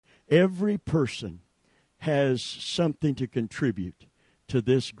Every person has something to contribute to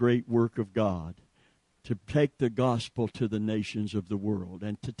this great work of God, to take the gospel to the nations of the world,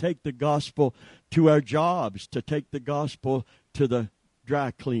 and to take the gospel to our jobs, to take the gospel to the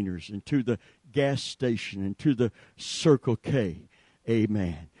dry cleaners and to the gas station and to the Circle K.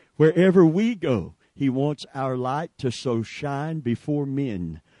 Amen. Wherever we go, He wants our light to so shine before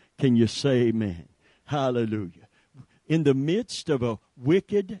men. Can you say amen? Hallelujah. In the midst of a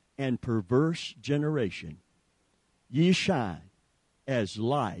wicked and perverse generation, ye shine as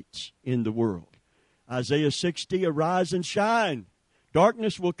lights in the world. Isaiah 60, arise and shine.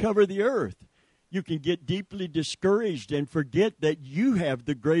 Darkness will cover the earth. You can get deeply discouraged and forget that you have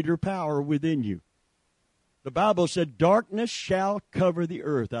the greater power within you. The Bible said, darkness shall cover the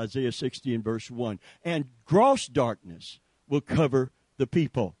earth, Isaiah 60 and verse 1. And gross darkness will cover the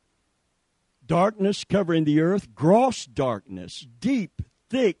people. Darkness covering the earth, gross darkness, deep,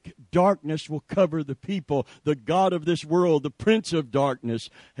 thick darkness will cover the people. The God of this world, the Prince of Darkness,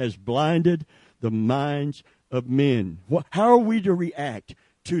 has blinded the minds of men. How are we to react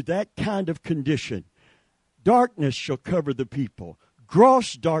to that kind of condition? Darkness shall cover the people.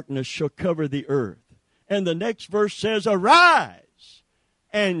 Gross darkness shall cover the earth. And the next verse says, arise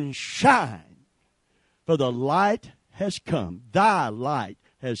and shine, for the light has come. Thy light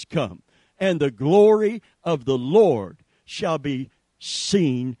has come. And the glory of the Lord shall be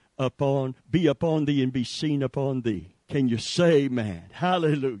upon thee and be seen upon thee. Can you say amen?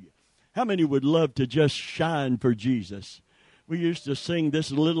 Hallelujah. How many would love to just shine for Jesus? We used to sing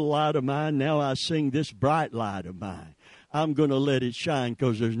this little light of mine. Now I sing this bright light of mine. I'm going to let it shine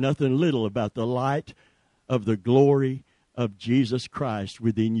because there's nothing little about the light of the glory of Jesus Christ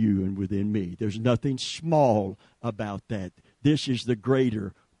within you and within me. There's nothing small about that. This is the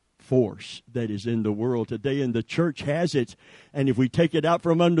greater force that is in the world today, and the church has it. And if we take it out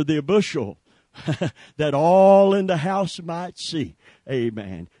from under the bushel, that all in the house might see,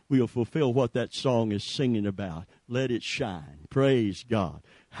 amen, we'll fulfill what that song is singing about. Let it shine. Praise God.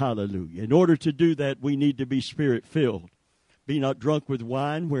 Hallelujah. In order to do that, we need to be Spirit-filled. Be not drunk with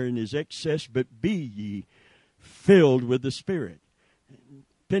wine wherein is excess, but be ye filled with the Spirit.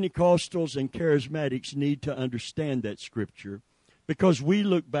 Pentecostals and charismatics need to understand that scripture, because we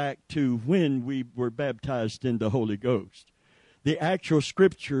look back to when we were baptized in the Holy Ghost. The actual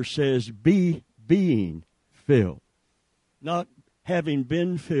scripture says, be being filled. Not having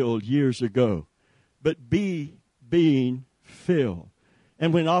been filled years ago, but be being filled.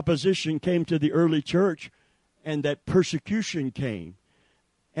 And when opposition came to the early church and that persecution came,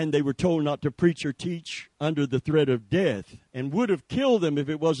 and they were told not to preach or teach under the threat of death, and would have killed them if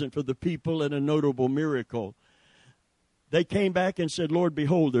it wasn't for the people and a notable miracle, they came back and said, Lord,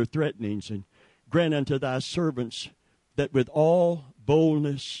 behold their threatenings, and grant unto thy servants that with all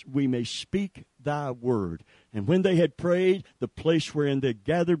boldness we may speak thy word. And when they had prayed, the place wherein they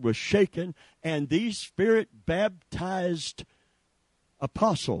gathered was shaken, and these Spirit-baptized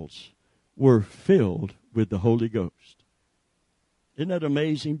apostles were filled with the Holy Ghost. Isn't that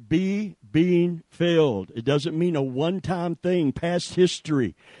amazing? Be being filled. It doesn't mean a one-time thing, past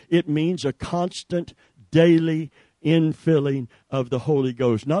history. It means a constant, daily infilling of the Holy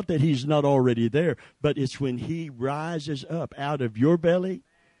Ghost. Not that He's not already there, but it's when He rises up out of your belly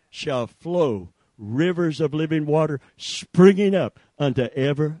shall flow rivers of living water springing up unto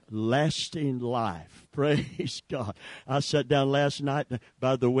everlasting life. Praise God. I sat down last night.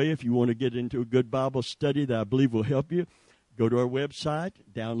 By the way, if you want to get into a good Bible study that I believe will help you, go to our website,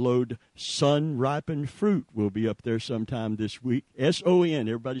 download Sun Ripened Fruit. We'll be up there sometime this week. S-O-N.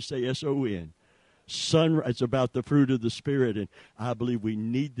 Everybody say S-O-N. It's about the fruit of the Spirit, and I believe we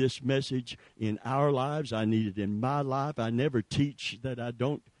need this message in our lives. I need it in my life. I never teach that I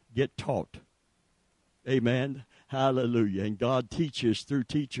don't get taught. Amen. Hallelujah. And God teaches through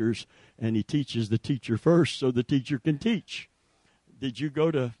teachers, and He teaches the teacher first so the teacher can teach. Did you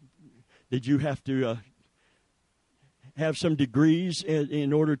have to have some degrees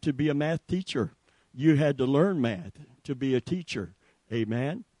in order to be a math teacher? You had to learn math to be a teacher.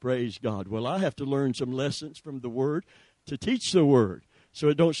 Amen. Praise God. Well, I have to learn some lessons from the Word to teach the Word. So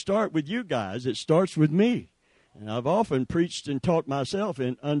it don't start with you guys. It starts with me. And I've often preached and taught myself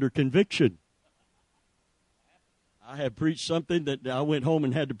under conviction. I have preached something that I went home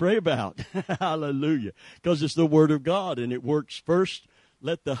and had to pray about. Hallelujah. Because it's the Word of God, and it works first.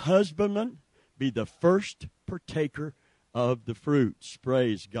 Let the husbandman be the first partaker of the fruits.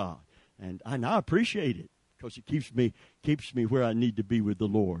 Praise God. And I appreciate it, because it keeps me where I need to be with the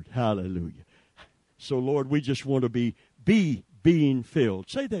Lord. Hallelujah. So, Lord, we just want to be being filled.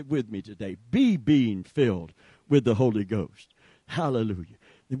 Say that with me today. Be being filled with the Holy Ghost. Hallelujah.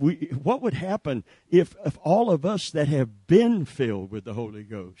 What would happen if all of us that have been filled with the Holy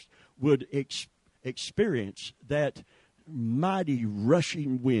Ghost would experience that mighty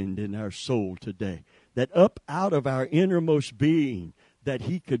rushing wind in our soul today, that up out of our innermost being, that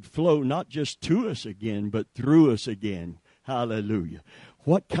he could flow not just to us again, but through us again. Hallelujah.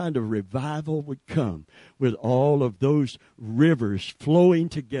 What kind of revival would come with all of those rivers flowing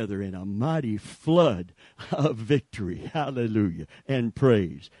together in a mighty flood of victory? Hallelujah. And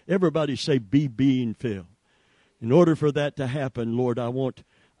praise. Everybody say, be being filled. In order for that to happen, Lord, I want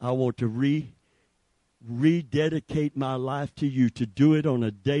to rededicate my life to you, to do it on a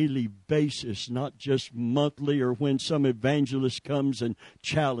daily basis, not just monthly or when some evangelist comes and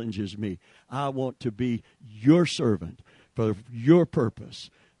challenges me. I want to be your servant for your purpose.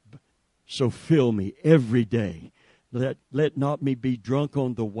 So fill me every day. Let not me be drunk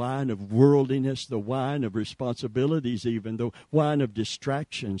on the wine of worldliness, the wine of responsibilities, even the wine of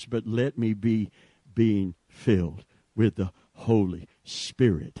distractions, but let me be being filled with the Holy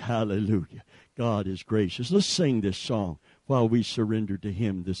Spirit. Hallelujah. God is gracious. Let's sing this song while we surrender to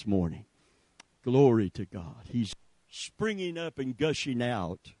him this morning. Glory to God. He's springing up and gushing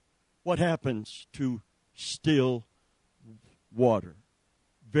out. What happens to still water?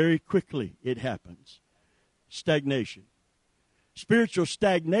 Very quickly it happens. Stagnation. Spiritual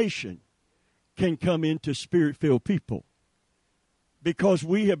stagnation can come into spirit-filled people because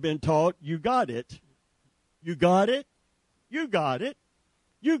we have been taught, you got it. You got it. You got it.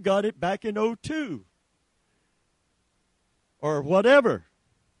 You got it back in 2002. Or whatever.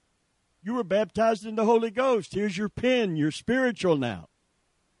 You were baptized in the Holy Ghost. Here's your pen. You're spiritual now.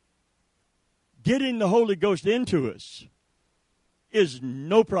 Getting the Holy Ghost into us is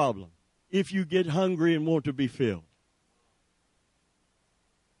no problem if you get hungry and want to be filled.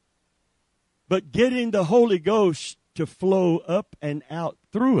 But getting the Holy Ghost to flow up and out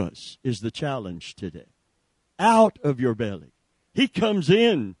through us is the challenge today. Out of your belly. He comes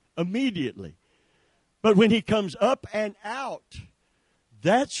in immediately. But when he comes up and out,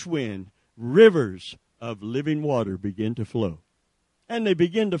 that's when rivers of living water begin to flow. And they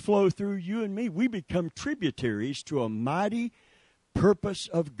begin to flow through you and me. We become tributaries to a mighty purpose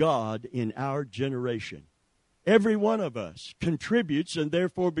of God in our generation. Every one of us contributes and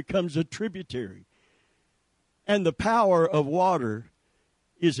therefore becomes a tributary. And the power of water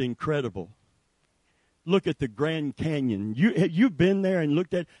is incredible. Look at the Grand Canyon. You've been there and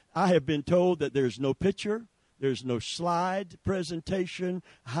looked at. I have been told that there's no picture, there's no slide presentation,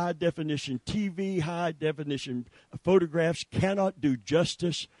 high definition TV, high definition photographs cannot do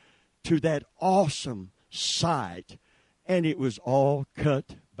justice to that awesome sight. And it was all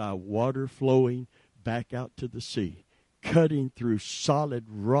cut by water flowing back out to the sea, cutting through solid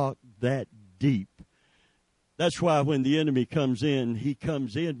rock that deep. That's why when the enemy comes in, he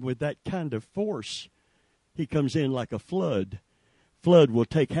comes in with that kind of force. He comes in like a flood. Flood will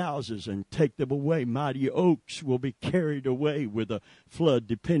take houses and take them away. Mighty oaks will be carried away with a flood,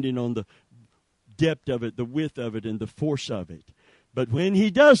 depending on the depth of it, the width of it, and the force of it. But when he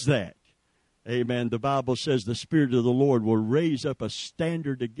does that, amen, the Bible says the Spirit of the Lord will raise up a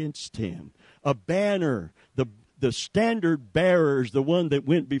standard against him. A banner, the standard bearers, the one that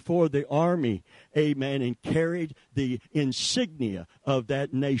went before the army, amen, and carried the insignia of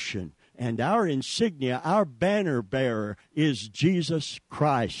that nation. And our insignia, our banner bearer is Jesus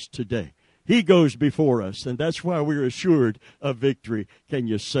Christ today. He goes before us, and that's why we're assured of victory. Can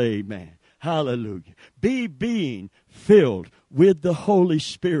you say amen? Hallelujah. Be being filled with the Holy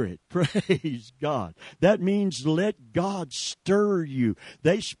Spirit. Praise God. That means let God stir you.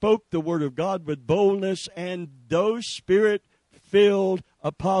 They spoke the word of God with boldness, and those Spirit-filled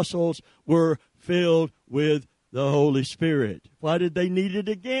apostles were filled with the Holy Spirit. Why did they need it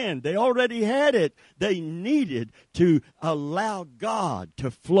again? They already had it. They needed to allow God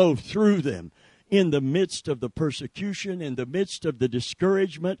to flow through them in the midst of the persecution, in the midst of the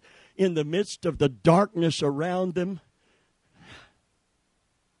discouragement, in the midst of the darkness around them.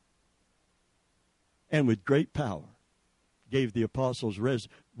 And with great power gave the apostles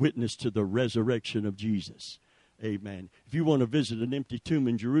witness to the resurrection of Jesus. Amen. If you want to visit an empty tomb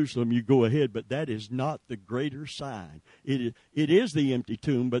in Jerusalem, you go ahead, but that is not the greater sign. It is the empty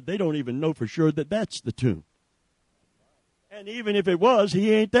tomb, but they don't even know for sure that that's the tomb. And even if it was,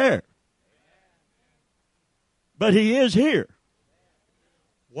 he ain't there. But he is here.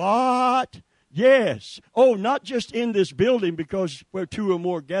 What? Yes. Oh, not just in this building, because where two or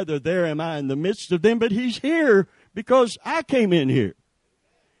more gather, there am I in the midst of them, but he's here because I came in here.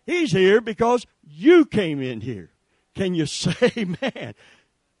 He's here because you came in here. Can you say amen?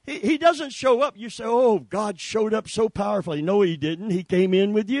 He doesn't show up. You say, oh, God showed up so powerfully. No, he didn't. He came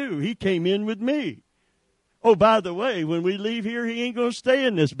in with you. He came in with me. Oh, by the way, when we leave here, he ain't going to stay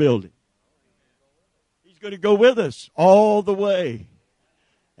in this building. He's going to go with us all the way.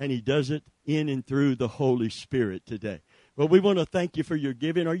 And he does it in and through the Holy Spirit today. Well, we want to thank you for your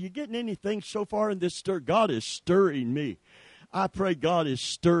giving. Are you getting anything so far in this stir? God is stirring me. I pray God is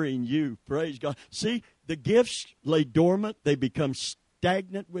stirring you. Praise God. See, the gifts lay dormant. They become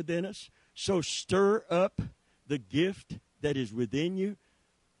stagnant within us. So stir up the gift that is within you.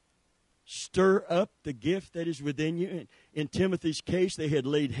 Stir up the gift that is within you. In Timothy's case, they had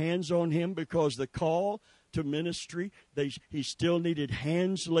laid hands on him because the call to ministry, he still needed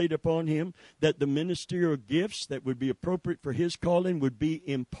hands laid upon him, that the ministerial gifts that would be appropriate for his calling would be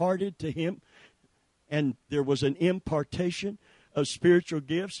imparted to him. And there was an impartation of spiritual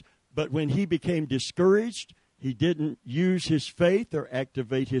gifts. But when he became discouraged, he didn't use his faith or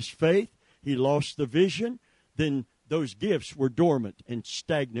activate his faith. He lost the vision. Then those gifts were dormant and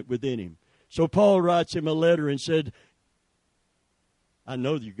stagnant within him. So Paul writes him a letter and said, I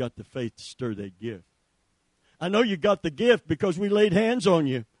know you got the faith to stir that gift. I know you got the gift because we laid hands on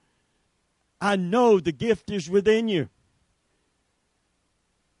you. I know the gift is within you.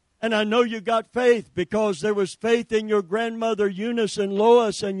 And I know you got faith because there was faith in your grandmother Eunice and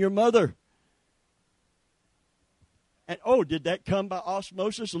Lois and your mother. And did that come by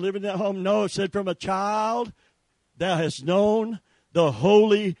osmosis, living in that home? No, it said from a child thou hast known the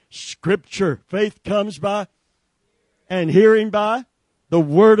Holy Scripture. Faith comes by and hearing by the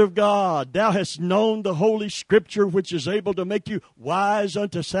Word of God. Thou hast known the Holy Scripture, which is able to make you wise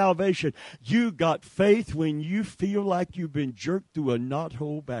unto salvation. You got faith when you feel like you've been jerked through a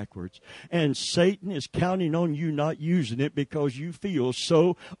knothole backwards. And Satan is counting on you not using it because you feel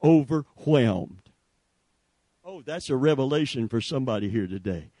so overwhelmed. Oh, that's a revelation for somebody here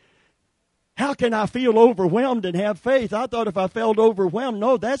today. How can I feel overwhelmed and have faith? I thought if I felt overwhelmed,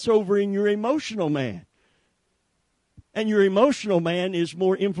 no, that's over in your emotional man. And your emotional man is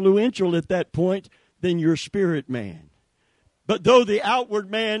more influential at that point than your spirit man. But though the outward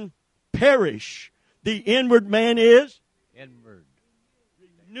man perish, the inward man is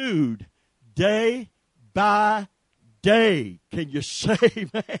renewed day by day. Can you say,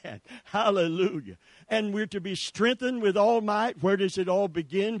 man? Hallelujah. And we're to be strengthened with all might. Where does it all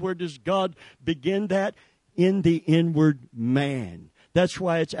begin? Where does God begin that? In the inward man. That's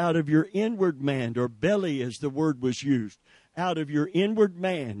why it's out of your inward man, or belly as the word was used. Out of your inward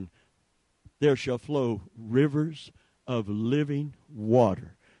man there shall flow rivers of living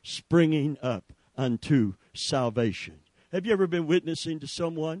water, springing up unto salvation. Have you ever been witnessing to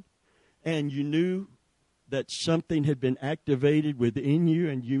someone and you knew that something had been activated within you,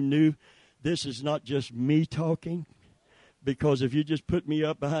 and you knew this is not just me talking? Because if you just put me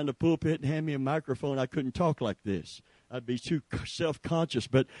up behind the pulpit and hand me a microphone, I couldn't talk like this. I'd be too self-conscious.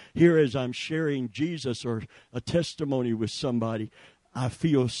 But here, as I'm sharing Jesus or a testimony with somebody, I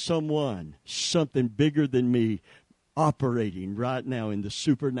feel something bigger than me, operating right now in the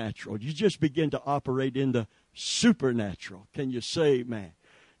supernatural. You just begin to operate in the supernatural. Can you say amen?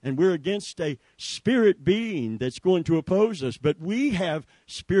 And we're against a spirit being that's going to oppose us. But we have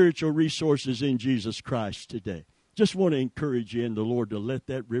spiritual resources in Jesus Christ today. Just want to encourage you in the Lord to let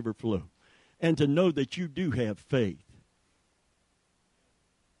that river flow. And to know that you do have faith.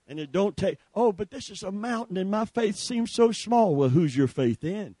 And it don't take, but this is a mountain and my faith seems so small. Well, who's your faith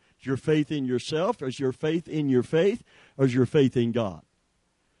in? Is your faith in yourself? Or is your faith in your faith? Or is your faith in God?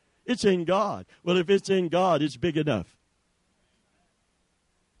 It's in God. Well, if it's in God, it's big enough.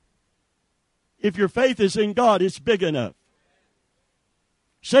 If your faith is in God, it's big enough.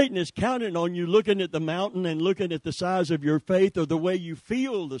 Satan is counting on you looking at the mountain and looking at the size of your faith, or the way you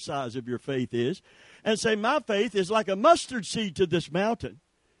feel the size of your faith is, and say, my faith is like a mustard seed to this mountain.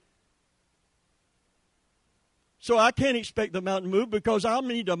 So I can't expect the mountain to move because I'll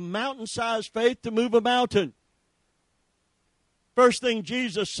need a mountain-sized faith to move a mountain. First thing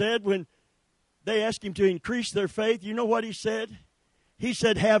Jesus said when they asked him to increase their faith, you know what he said? He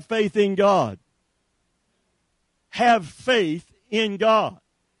said, have faith in God. Have faith in God.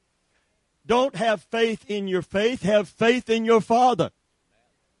 Don't have faith in your faith. Have faith in your Father.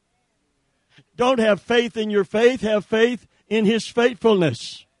 Don't have faith in your faith. Have faith in His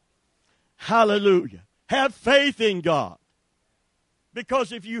faithfulness. Hallelujah. Have faith in God.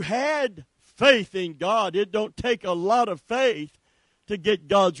 Because if you had faith in God, it don't take a lot of faith to get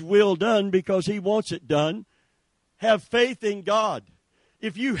God's will done because He wants it done. Have faith in God.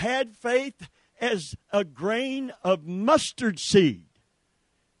 If you had faith as a grain of mustard seed,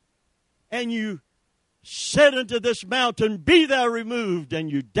 and you said unto this mountain, Be thou removed,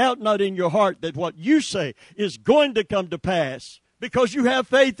 and you doubt not in your heart that what you say is going to come to pass, because you have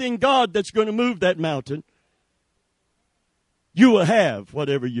faith in God that's going to move that mountain, you will have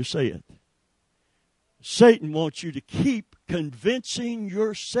whatever you saith. Satan wants you to keep convincing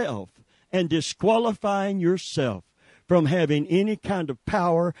yourself and disqualifying yourself from having any kind of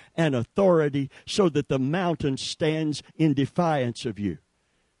power and authority so that the mountain stands in defiance of you.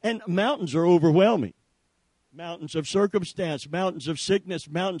 And mountains are overwhelming. Mountains of circumstance, mountains of sickness,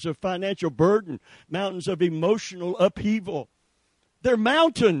 mountains of financial burden, mountains of emotional upheaval. They're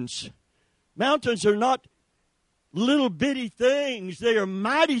mountains. Mountains are not little bitty things. They are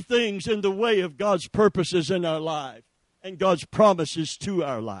mighty things in the way of God's purposes in our life and God's promises to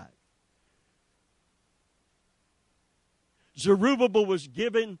our life. Zerubbabel was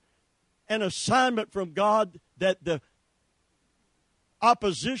given an assignment from God that the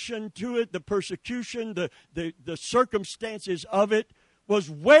opposition to it, the persecution, the circumstances of it was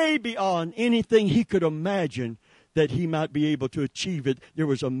way beyond anything he could imagine that he might be able to achieve it. There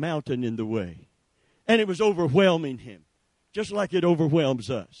was a mountain in the way. And it was overwhelming him, just like it overwhelms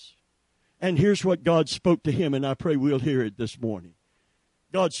us. And here's what God spoke to him, and I pray we'll hear it this morning.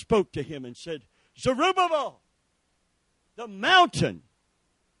 God spoke to him and said, Zerubbabel, the mountain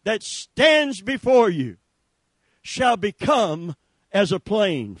that stands before you shall become as a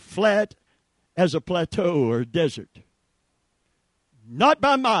plain, flat as a plateau or a desert. Not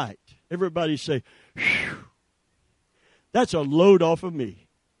by might. Everybody say, Phew. That's a load off of me.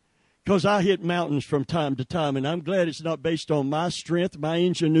 Because I hit mountains from time to time, and I'm glad it's not based on my strength, my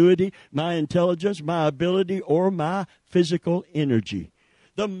ingenuity, my intelligence, my ability, or my physical energy.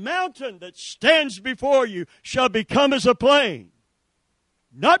 The mountain that stands before you shall become as a plain,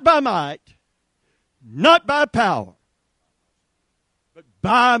 not by might, not by power, but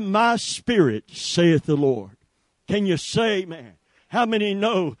by my Spirit, saith the Lord. Can you say, man, how many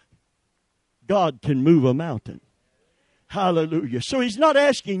know God can move a mountain? Hallelujah. So he's not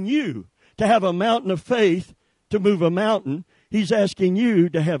asking you to have a mountain of faith to move a mountain. He's asking you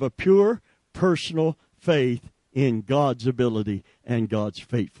to have a pure, personal faith in God's ability and God's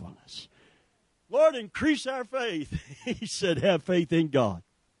faithfulness. Lord, increase our faith. He said, have faith in God.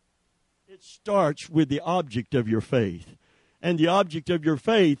 It starts with the object of your faith. And the object of your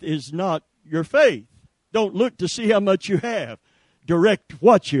faith is not your faith. Don't look to see how much you have. Direct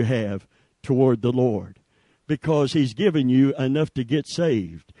what you have toward the Lord. Because he's given you enough to get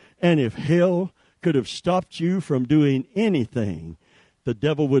saved. And if hell could have stopped you from doing anything, the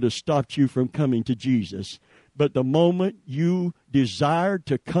devil would have stopped you from coming to Jesus. But the moment you desired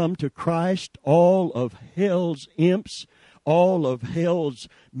to come to Christ, all of hell's imps, all of hell's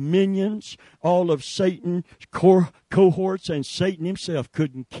minions, all of Satan's cohorts, and Satan himself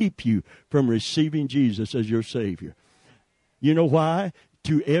couldn't keep you from receiving Jesus as your Savior. You know why?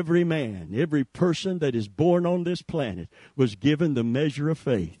 To every man, every person that is born on this planet was given the measure of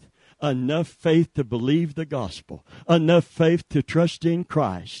faith. Enough faith to believe the gospel. Enough faith to trust in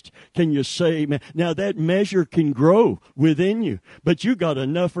Christ. Can you say, man? Now that measure can grow within you, but you got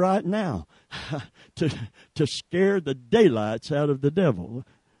enough right now to scare the daylights out of the devil.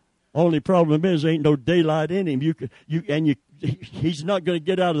 Only problem is ain't no daylight in him. He's not going to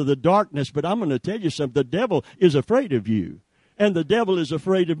get out of the darkness, but I'm going to tell you something. The devil is afraid of you. And the devil is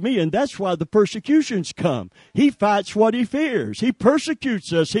afraid of me, and that's why the persecutions come. He fights what he fears. He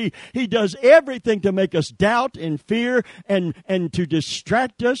persecutes us. He does everything to make us doubt and fear and to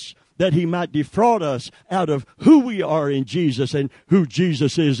distract us, that he might defraud us out of who we are in Jesus and who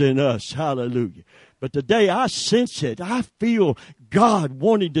Jesus is in us. Hallelujah. But today I sense it. I feel God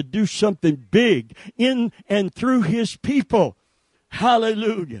wanting to do something big in and through his people.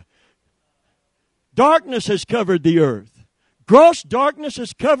 Hallelujah. Darkness has covered the earth. Gross darkness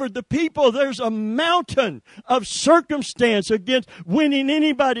has covered the people. There's a mountain of circumstance against winning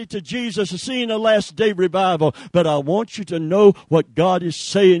anybody to Jesus, seeing a last day revival. But I want you to know what God is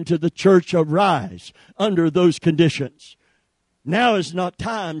saying to the church. Arise under those conditions. Now is not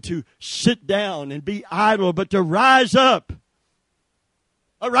time to sit down and be idle, but to rise up.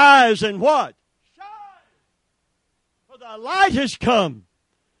 Arise and what? Shine. For thy light has come.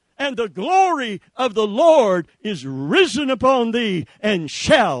 And the glory of the Lord is risen upon thee and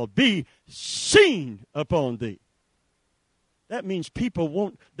shall be seen upon thee. That means people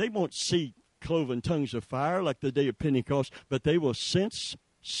won't see cloven tongues of fire like the day of Pentecost, but they will sense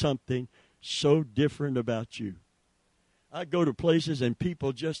something so different about you. I go to places and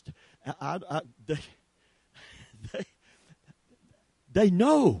people just, they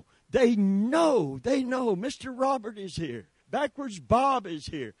know. Mr. Robert is here. Backwards Bob is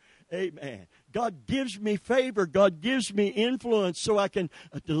here. Amen. God gives me favor. God gives me influence so I can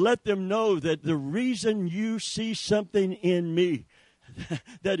to let them know that the reason you see something in me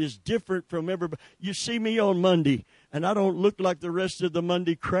that is different from everybody. You see me on Monday, and I don't look like the rest of the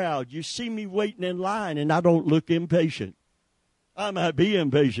Monday crowd. You see me waiting in line, and I don't look impatient. I might be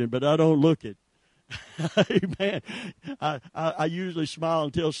impatient, but I don't look it. Amen. I usually smile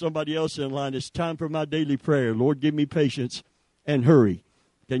and tell somebody else in line, it's time for my daily prayer. Lord, give me patience and hurry.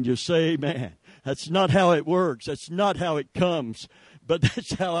 Can you say amen? That's not how it works. That's not how it comes. But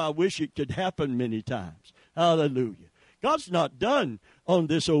that's how I wish it could happen many times. Hallelujah. God's not done on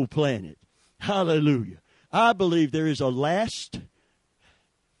this old planet. Hallelujah. I believe there is a last.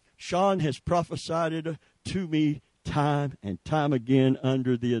 Sean has prophesied it to me time and time again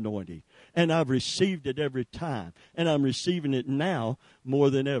under the anointing. And I've received it every time. And I'm receiving it now more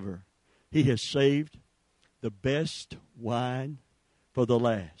than ever. He has saved the best wine for the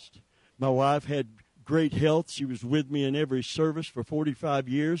last. My wife had great health. She was with me in every service for 45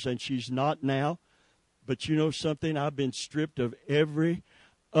 years, and she's not now. But you know something? I've been stripped of every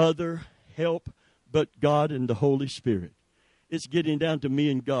other help but God and the Holy Spirit. It's getting down to me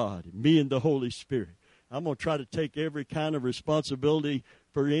and God, me and the Holy Spirit. I'm going to try to take every kind of responsibility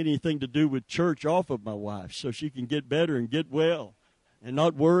for anything to do with church off of my wife so she can get better and get well and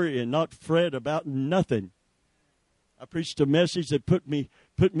not worry and not fret about nothing. I preached a message that put me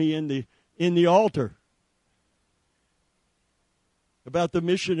in the altar about the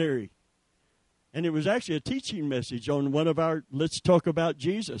missionary. And it was actually a teaching message on one of our Let's Talk About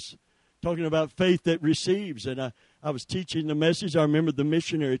Jesus, talking about faith that receives. And I was teaching the message. I remember the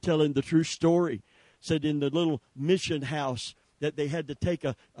missionary telling the true story. Said in the little mission house that they had to take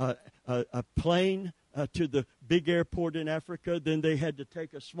a plane to the big airport in Africa. Then they had to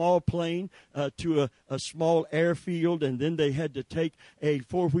take a small plane to a small airfield. And then they had to take a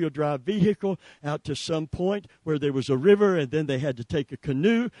four-wheel drive vehicle out to some point where there was a river. And then they had to take a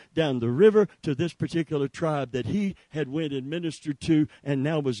canoe down the river to this particular tribe that he had went and ministered to and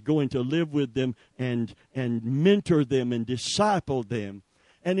now was going to live with them and mentor them and disciple them.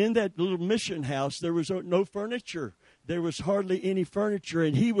 And in that little mission house, there was no furniture. There was hardly any furniture.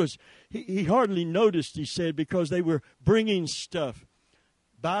 And he hardly noticed, he said, because they were bringing stuff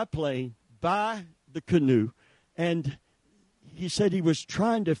by plane, by the canoe. And he said he was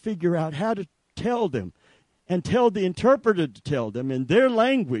trying to figure out how to tell them and tell the interpreter to tell them in their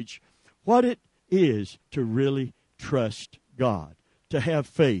language what it is to really trust God, to have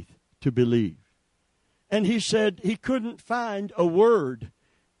faith, to believe. And he said he couldn't find a word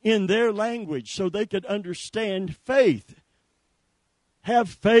in their language so they could understand faith. Have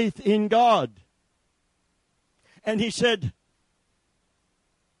faith in God. And he said,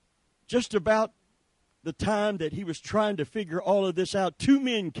 just about the time that he was trying to figure all of this out, two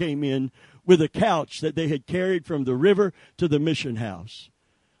men came in with a couch that they had carried from the river to the mission house.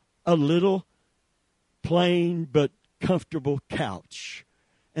 A little plain but comfortable couch.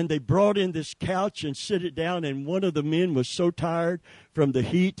 And they brought in this couch and sit it down, and one of the men was so tired from the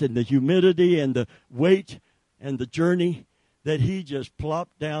heat and the humidity and the weight and the journey that he just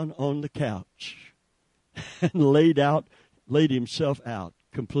plopped down on the couch and laid himself out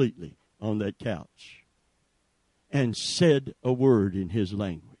completely on that couch and said a word in his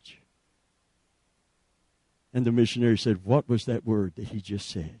language. And the missionary said, "What was that word that he just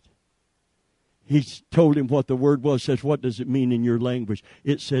said?" He told him what the word was. Says, "What does it mean in your language?"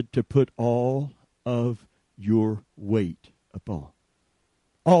 It said to put all of your weight upon.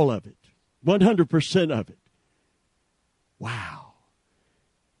 All of it. 100% of it. Wow.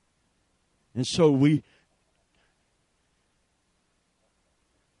 And so we're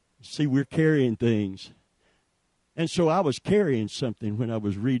carrying things. And so I was carrying something when I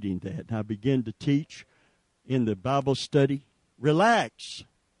was reading that. And I began to teach in the Bible study. Relax.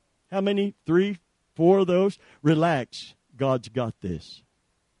 How many? 3, 4 of those? Relax. God's got this.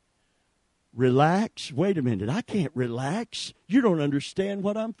 Relax. Wait a minute. I can't relax. You don't understand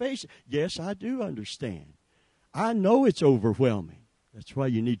what I'm facing. Yes, I do understand. I know it's overwhelming. That's why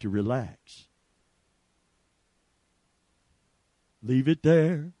you need to relax. Leave it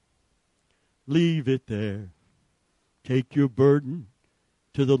there. Leave it there. Take your burden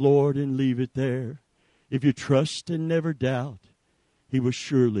to the Lord and leave it there. If you trust and never doubt, He will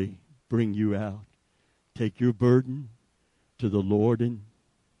surely bring you out. Take your burden to the Lord and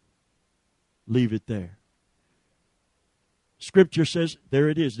leave it there. Scripture says, there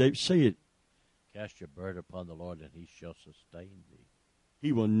it is. They say it. Cast your burden upon the Lord, and He shall sustain thee.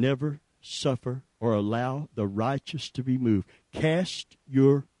 He will never suffer or allow the righteous to be moved. Cast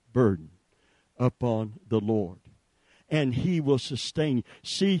your burden upon the Lord, and He will sustain you.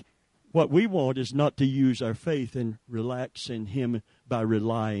 See, What we want is not to use our faith and relax in Him by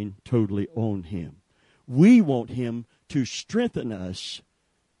relying totally on Him. We want Him to strengthen us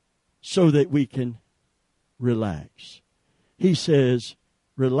so that we can relax. He says,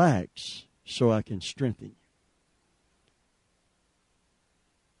 relax so I can strengthen you.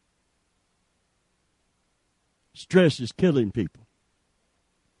 Stress is killing people.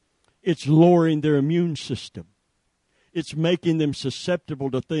 It's lowering their immune system. It's making them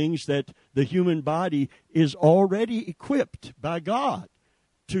susceptible to things that the human body is already equipped by God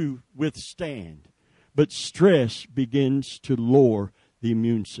to withstand. But stress begins to lower the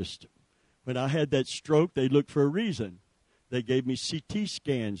immune system. When I had that stroke, they looked for a reason. They gave me CT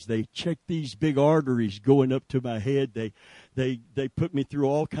scans. They checked these big arteries going up to my head. They put me through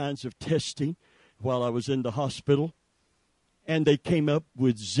all kinds of testing while I was in the hospital. And they came up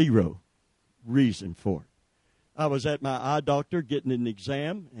with zero reason for it. I was at my eye doctor getting an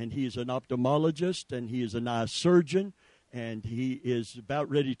exam, and he is an ophthalmologist, and he is an eye surgeon, and he is about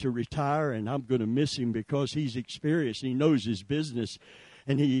ready to retire, and I'm going to miss him because he's experienced. He knows his business.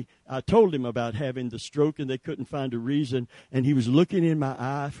 And I told him about having the stroke, and they couldn't find a reason. And he was looking in my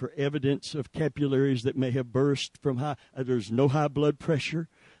eye for evidence of capillaries that may have burst from high. There's no high blood pressure.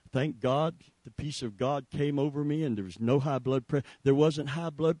 Thank God, the peace of God came over me, and there was no high blood pressure. There wasn't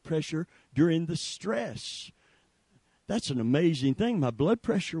high blood pressure during the stress. That's an amazing thing. My blood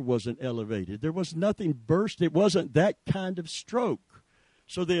pressure wasn't elevated. There was nothing burst. It wasn't that kind of stroke.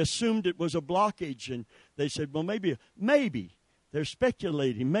 So they assumed it was a blockage, and they said, well, maybe. They're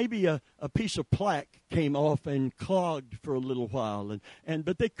speculating. Maybe a piece of plaque came off and clogged for a little while.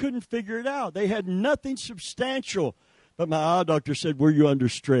 But they couldn't figure it out. They had nothing substantial. But my eye doctor said, were you under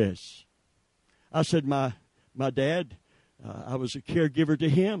stress? I said, my dad, I was a caregiver to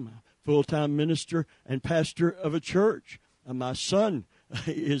him, full-time minister and pastor of a church. My son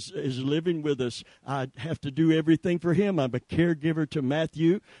is living with us. I have to do everything for him. I'm a caregiver to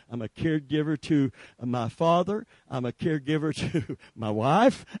Matthew. I'm a caregiver to my father. I'm a caregiver to my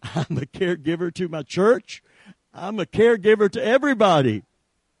wife. I'm a caregiver to my church. I'm a caregiver to everybody.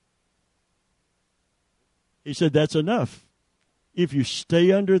 He said, that's enough. If you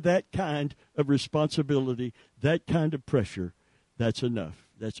stay under that kind of responsibility, that kind of pressure, that's enough.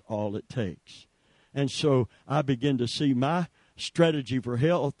 That's all it takes. And so I began to see my strategy for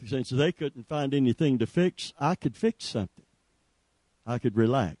health, since they couldn't find anything to fix, I could fix something. I could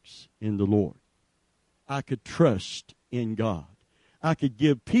relax in the Lord. I could trust in God. I could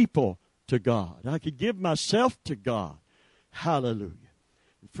give people to God. I could give myself to God. Hallelujah.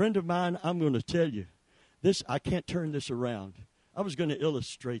 A friend of mine, I'm going to tell you, this, I can't turn this around. I was going to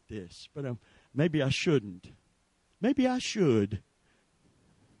illustrate this, but maybe I shouldn't. Maybe I should.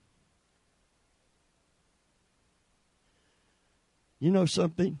 You know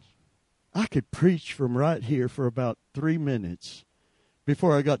something? I could preach from right here for about 3 minutes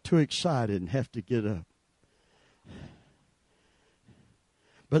before I got too excited and have to get up.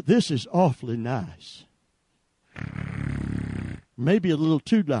 But this is awfully nice. Maybe a little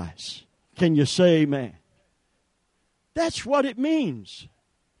too nice. Can you say amen? That's what it means.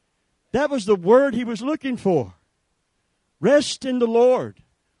 That was the word he was looking for. Rest in the Lord.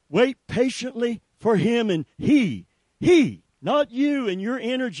 Wait patiently for him, and he, not you and your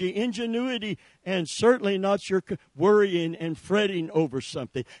energy, ingenuity, and certainly not your worrying and fretting over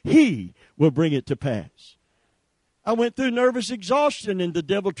something. He will bring it to pass. I went through nervous exhaustion, and the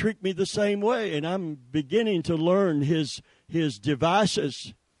devil tricked me the same way, and I'm beginning to learn his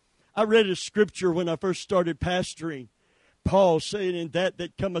devices. I read a scripture when I first started pastoring. Paul saying, in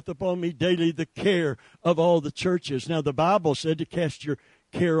that cometh upon me daily the care of all the churches. Now, the Bible said to cast your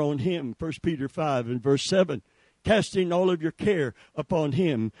care on him, 1 Peter 5 and verse 7. Casting all of your care upon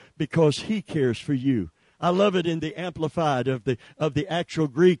him because he cares for you. I love it in the Amplified of the actual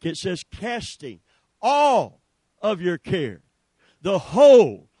Greek. It says casting all of your care, the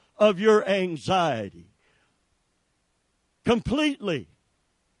whole of your anxiety, completely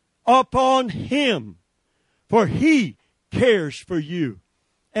upon him, for he cares for you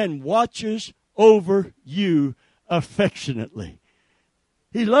and watches over you affectionately.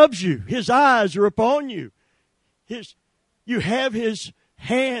 He loves you. His eyes are upon you. You have his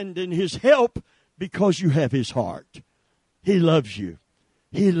hand and his help because you have his heart. He loves you.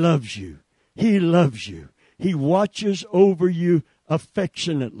 He loves you. He loves you. He watches over you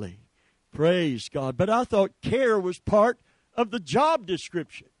affectionately. Praise God. But I thought care was part of the job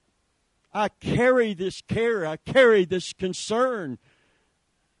description. I carry this care. I carry this concern.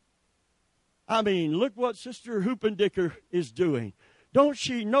 I mean, look what Sister Hoopendicker is doing. Don't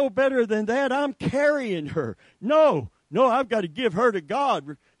she know better than that? I'm carrying her. No, I've got to give her to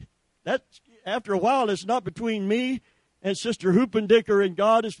God. After a while, it's not between me and Sister Hoopendicker and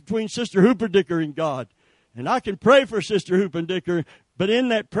God. It's between Sister Hoopendicker and God. And I can pray for Sister Hoopendicker, but in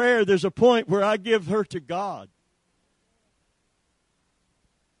that prayer, there's a point where I give her to God.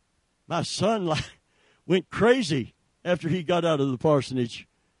 My son went crazy after he got out of the parsonage.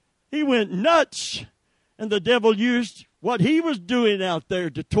 He went nuts. And the devil used what he was doing out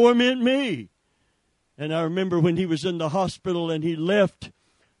there to torment me. And I remember when he was in the hospital and he left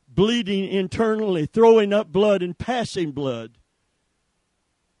bleeding internally, throwing up blood and passing blood.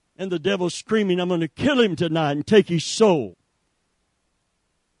 And the devil screaming, I'm going to kill him tonight and take his soul.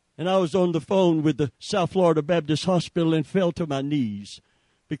 And I was on the phone with the South Florida Baptist Hospital and fell to my knees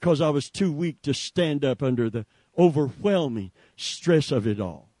because I was too weak to stand up under the overwhelming stress of it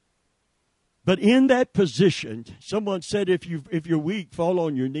all. But in that position, someone said, if you're weak, fall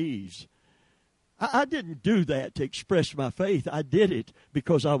on your knees. I didn't do that to express my faith. I did it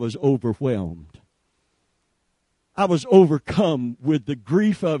because I was overwhelmed. I was overcome with the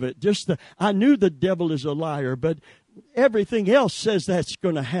grief of it. I knew the devil is a liar, but everything else says that's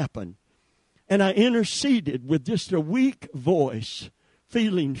going to happen. And I interceded with just a weak voice,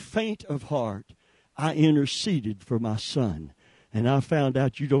 feeling faint of heart. I interceded for my son. And I found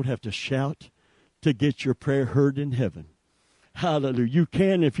out you don't have to shout to get your prayer heard in heaven. Hallelujah. You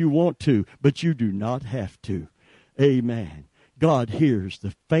can if you want to, but you do not have to. Amen. God hears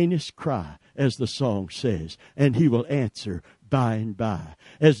the faintest cry, as the song says, and he will answer by and by.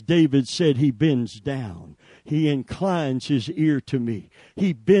 As David said, he bends down. He inclines his ear to me.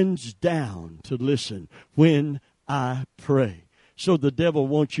 He bends down to listen when I pray. So the devil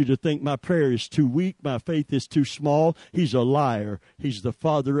wants you to think my prayer is too weak, my faith is too small. He's a liar. He's the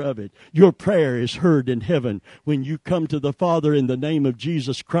father of it. Your prayer is heard in heaven. When you come to the Father in the name of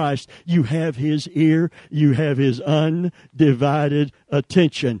Jesus Christ, you have his ear. You have his undivided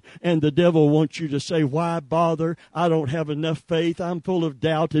attention. And the devil wants you to say, why bother? I don't have enough faith. I'm full of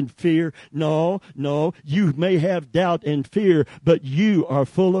doubt and fear. No. You may have doubt and fear, but you are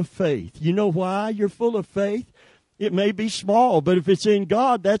full of faith. You know why you're full of faith? It may be small, but if it's in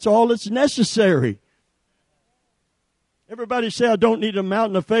God, that's all that's necessary. Everybody say, I don't need a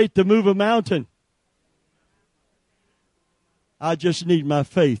mountain of faith to move a mountain. I just need my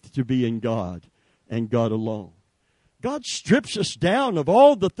faith to be in God and God alone. God strips us down of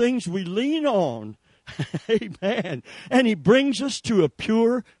all the things we lean on. Amen. And he brings us to a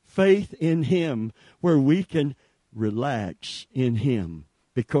pure faith in him where we can relax in him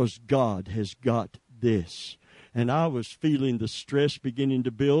because God has got this. And I was feeling the stress beginning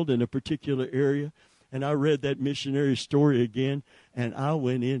to build in a particular area. And I read that missionary story again. And I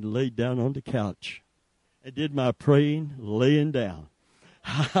went in and laid down on the couch. I did my praying laying down.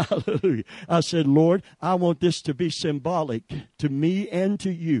 Hallelujah. I said, Lord, I want this to be symbolic to me and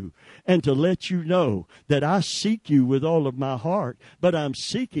to you. And to let you know that I seek you with all of my heart. But I'm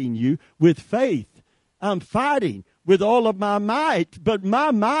seeking you with faith. I'm fighting with all of my might. But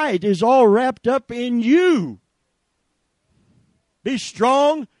my might is all wrapped up in you. Be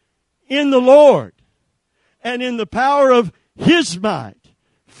strong in the Lord and in the power of his might.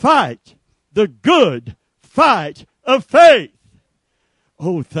 Fight the good fight of faith.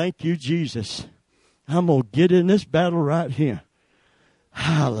 Oh, thank you, Jesus. I'm going to get in this battle right here.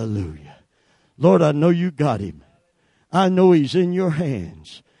 Hallelujah. Lord, I know you got him. I know he's in your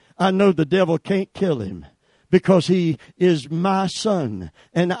hands. I know the devil can't kill him. Because he is my son,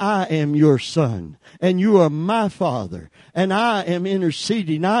 and I am your son, and you are my father, and I am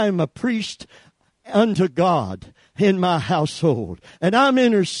interceding. I am a priest unto God in my household, and I'm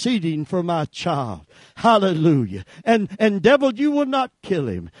interceding for my child. Hallelujah. And devil, you will not kill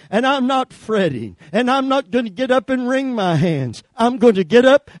him. And I'm not fretting. And I'm not going to get up and wring my hands. I'm going to get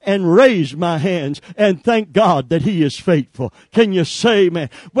up and raise my hands and thank God that he is faithful. Can you say, man?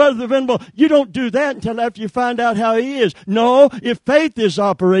 Brother Venable, you don't do that until after you find out how he is. No, if faith is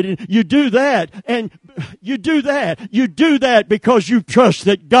operating, you do that. And you do that. You do that because you trust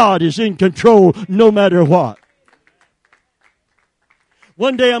that God is in control no matter what.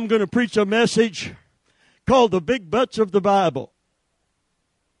 One day I'm going to preach a message called The Big Butts of the Bible.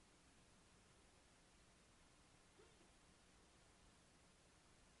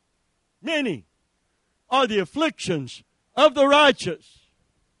 Many are the afflictions of the righteous,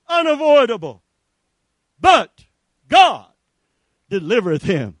 unavoidable, but God delivereth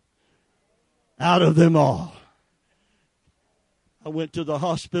him out of them all. I went to the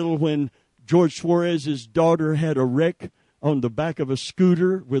hospital when George Suarez's daughter had a wreck on the back of a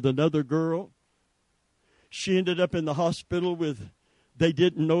scooter with another girl. She ended up in the hospital with They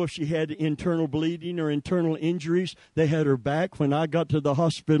didn't know if she had internal bleeding or internal injuries. They had her back. When I got to the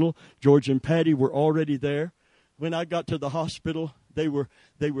hospital, George and Patty were already there. When I got to the hospital, they were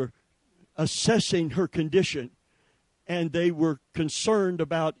assessing her condition, and they were concerned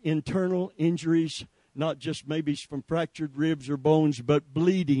about internal injuries, not just maybe from fractured ribs or bones, but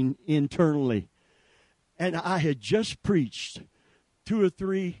bleeding internally. And I had just preached 2 or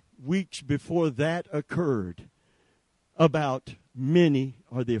 3 weeks before that occurred about many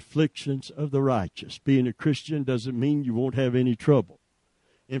are the afflictions of the righteous. Being a Christian doesn't mean you won't have any trouble.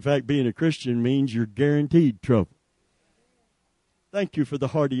 In fact, being a Christian means you're guaranteed trouble. Thank you for the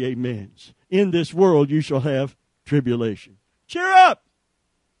hearty amens. In this world you shall have tribulation. Cheer up!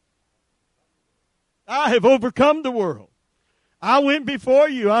 I have overcome the world. I went before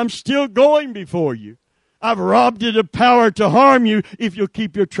you. I'm still going before you. I've robbed it of power to harm you if you'll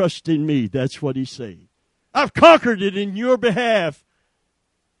keep your trust in me. That's what he's saying. I've conquered it in your behalf.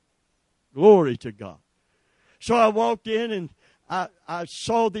 Glory to God. So I walked in and I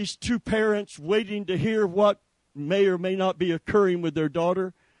saw these 2 parents waiting to hear what may or may not be occurring with their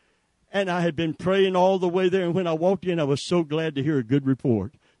daughter. And I had been praying all the way there. And when I walked in, I was so glad to hear a good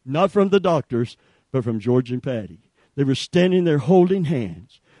report. Not from the doctors, but from George and Patty. They were standing there holding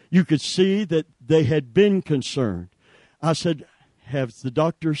hands. You could see that they had been concerned. I said, have the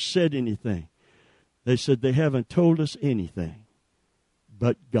doctors said anything? They said, they haven't told us anything.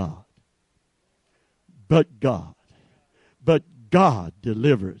 But God. But God. But God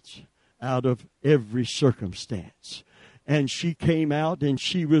delivers out of every circumstance. And she came out and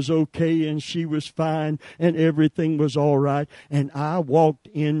she was okay and she was fine and everything was all right. And I walked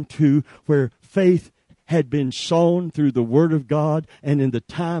into where faith had been sown through the Word of God, and in the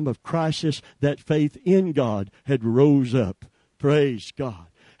time of crisis, that faith in God had rose up. Praise God.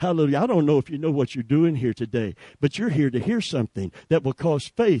 Hallelujah. I don't know if you know what you're doing here today, but you're here to hear something that will cause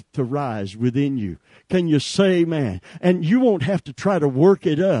faith to rise within you. Can you say amen? And you won't have to try to work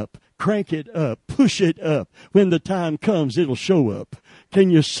it up, crank it up, push it up. When the time comes, it'll show up.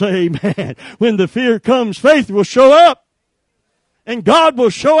 Can you say amen? When the fear comes, faith will show up, and God will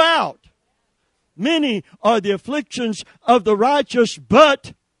show out. Many are the afflictions of the righteous,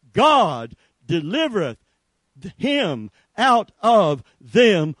 but God delivereth him out of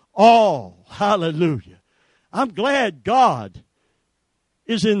them all. Hallelujah. I'm glad God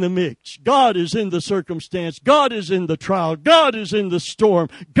is in the mix. God is in the circumstance. God is in the trial. God is in the storm.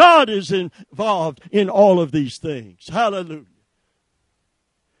 God is involved in all of these things. Hallelujah.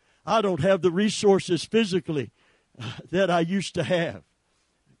 I don't have the resources physically that I used to have.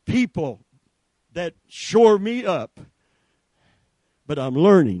 People that shore me up. But I'm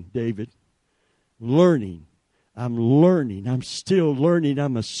learning, David. Learning. I'm learning. I'm still learning.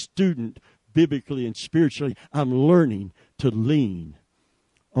 I'm a student biblically and spiritually. I'm learning to lean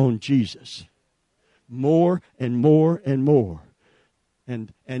on Jesus more and more and more.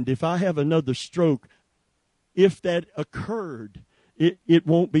 And if I have another stroke, if that occurred, it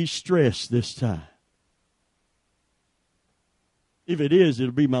won't be stress this time. If it is,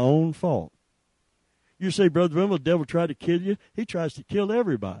 it'll be my own fault. You say, Brother Wimble, the devil tried to kill you? He tries to kill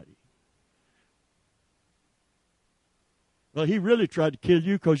everybody. Well, he really tried to kill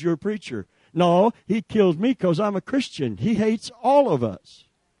you because you're a preacher. No, he kills me because I'm a Christian. He hates all of us.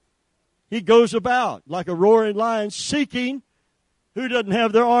 He goes about like a roaring lion seeking who doesn't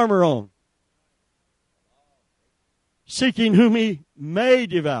have their armor on. Seeking whom he may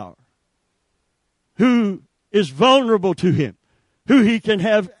devour. Who is vulnerable to him. Who he can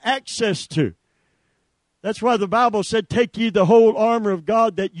have access to. That's why the Bible said, take ye the whole armor of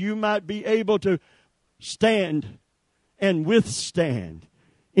God that you might be able to stand and withstand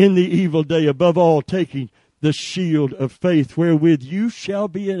in the evil day. Above all, taking the shield of faith wherewith you shall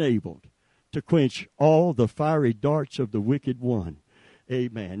be enabled to quench all the fiery darts of the wicked one.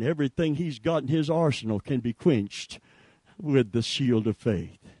 Amen. Everything he's got in his arsenal can be quenched with the shield of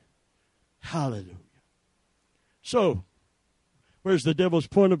faith. Hallelujah. So, where's the devil's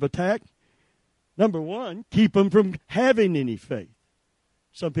point of attack? Number one, keep them from having any faith.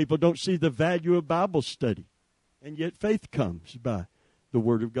 Some people don't see the value of Bible study, and yet faith comes by the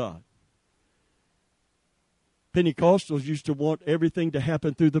Word of God. Pentecostals used to want everything to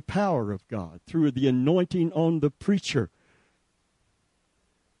happen through the power of God, through the anointing on the preacher.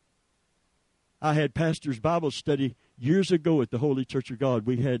 I had pastor's Bible study years ago at the Holy Church of God.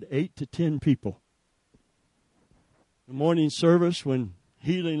 We had 8 to 10 people. The morning service, when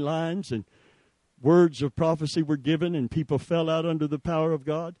healing lines and words of prophecy were given and people fell out under the power of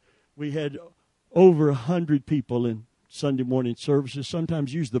God, we had over 100 people in Sunday morning services,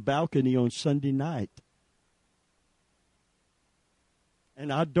 sometimes used the balcony on Sunday night.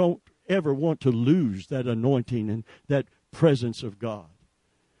 And I don't ever want to lose that anointing and that presence of God.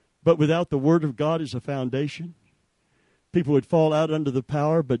 But without the Word of God as a foundation, people would fall out under the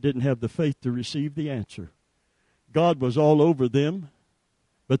power but didn't have the faith to receive the answer. God was all over them,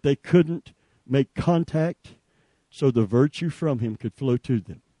 but they couldn't make contact so the virtue from Him could flow to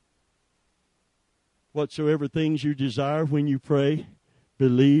them. Whatsoever things you desire when you pray,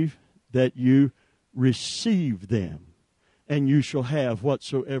 believe that you receive them, and you shall have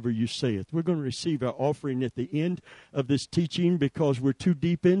whatsoever you saith. We're going to receive our offering at the end of this teaching because we're too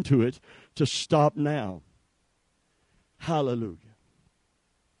deep into it to stop now. Hallelujah.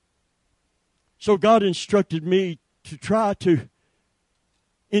 So God instructed me to try to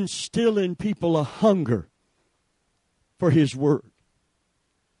instill in people a hunger for His Word.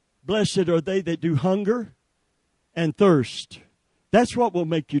 Blessed are they that do hunger and thirst. That's what will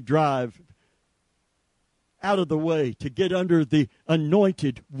make you drive out of the way to get under the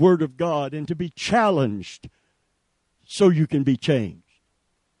anointed Word of God and to be challenged so you can be changed.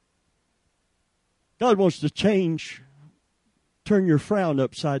 God wants to turn your frown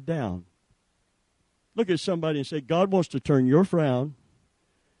upside down. Look at somebody and say, God wants to turn your frown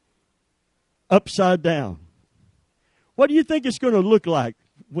upside down. What do you think it's going to look like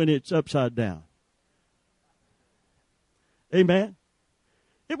when it's upside down? Amen?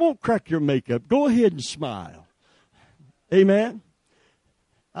 It won't crack your makeup. Go ahead and smile. Amen?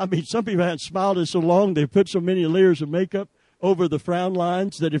 I mean, some people haven't smiled in so long, they've put so many layers of makeup over the frown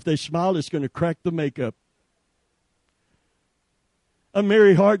lines that if they smile, it's going to crack the makeup. A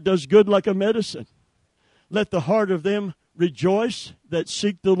merry heart does good like a medicine. Let the heart of them rejoice that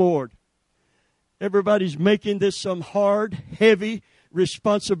seek the Lord. Everybody's making this some hard, heavy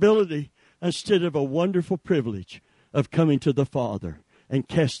responsibility instead of a wonderful privilege of coming to the Father and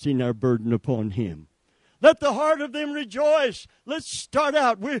casting our burden upon Him. Let the heart of them rejoice. Let's start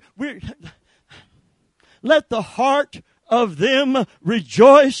out. Let the heart of them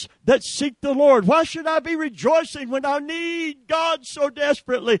rejoice that seek the Lord. Why should I be rejoicing when I need God so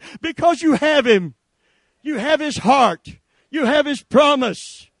desperately? Because you have Him. You have His heart. You have His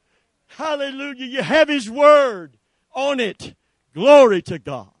promise. Hallelujah. You have His Word on it. Glory to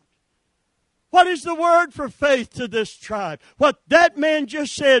God. What is the word for faith to this tribe? What that man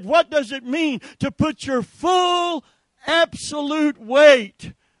just said, what does it mean to put your full, absolute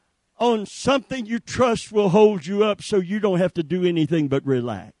weight on something you trust will hold you up so you don't have to do anything but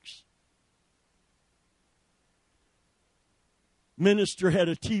relax? Minister had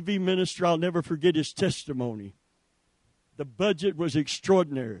a TV minister, I'll never forget his testimony. The budget was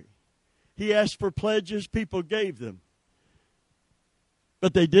extraordinary. He asked for pledges, people gave them.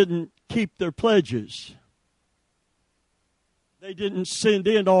 But they didn't keep their pledges. They didn't send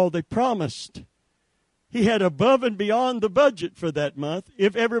in all they promised. He had above and beyond the budget for that month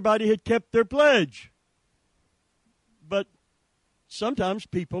if everybody had kept their pledge. But sometimes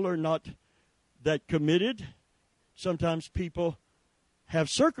people are not that committed. Sometimes people have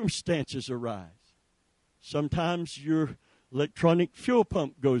circumstances arise. Sometimes your electronic fuel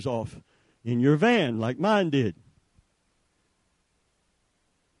pump goes off in your van like mine did.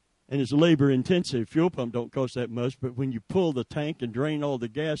 And it's labor intensive. Fuel pump don't cost that much, but when you pull the tank and drain all the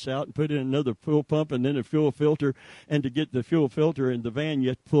gas out and put in another fuel pump and then a fuel filter, and to get the fuel filter in the van, you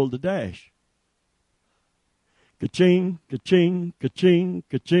have to pull the dash. Ka-ching, ka-ching, ka-ching,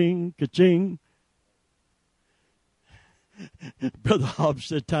 ka-ching, ka-ching. Brother Hobbs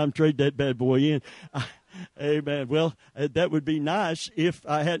said, time to trade that bad boy in. Amen. Well, that would be nice if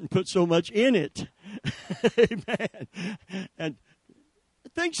I hadn't put so much in it. Amen. And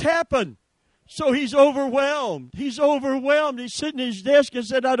things happen. So he's overwhelmed. He's overwhelmed. He's sitting at his desk and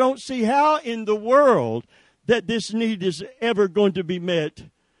said, I don't see how in the world that this need is ever going to be met.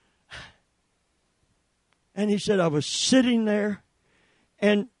 And he said, I was sitting there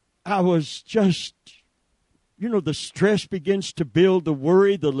and I was just, the stress begins to build, the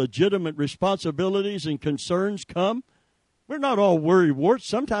worry, the legitimate responsibilities and concerns come. We're not all worry-warts.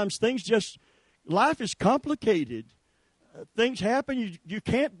 Sometimes life is complicated. Things happen. You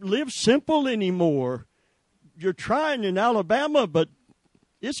can't live simple anymore. You're trying in Alabama, but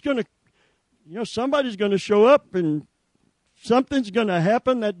it's going to, somebody's going to show up and something's going to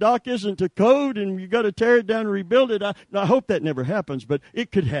happen. That dock isn't to code and you got to tear it down and rebuild it. I hope that never happens, but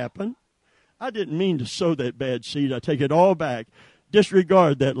it could happen. I didn't mean to sow that bad seed. I take it all back.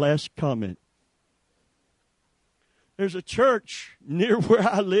 Disregard that last comment. There's a church near where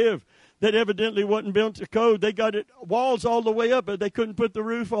I live that evidently wasn't built to code. They got it walls all the way up, but they couldn't put the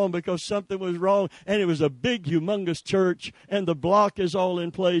roof on because something was wrong. And it was a big, humongous church, and the block is all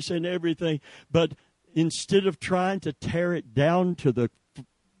in place and everything. But instead of trying to tear it down to the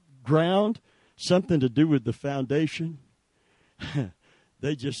ground, something to do with the foundation,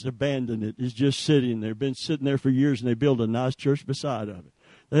 they just abandoned it. It's just sitting there. Been sitting there for years, and they built a nice church beside of it.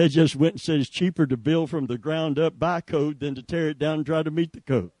 They just went and said it's cheaper to build from the ground up by code than to tear it down and try to meet the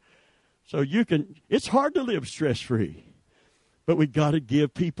code. So it's hard to live stress-free. But we got to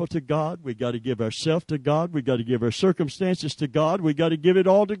give people to God. We got to give ourselves to God. We got to give our circumstances to God. We got to give it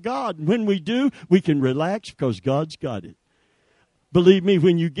all to God. And when we do, we can relax because God's got it. Believe me,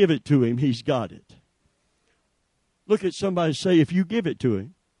 when you give it to Him, He's got it. Look at somebody and say, if you give it to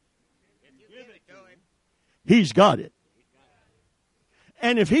Him, He's got it.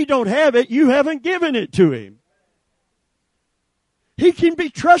 And if He don't have it, you haven't given it to Him. He can be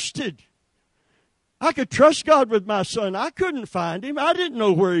trusted. I could trust God with my son. I couldn't find him. I didn't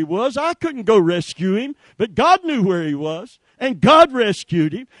know where he was. I couldn't go rescue him. But God knew where he was. And God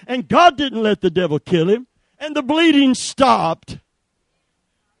rescued him. And God didn't let the devil kill him. And the bleeding stopped.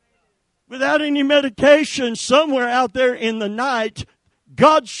 Without any medication, somewhere out there in the night,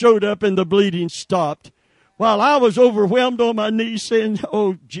 God showed up and the bleeding stopped. While I was overwhelmed on my knees saying,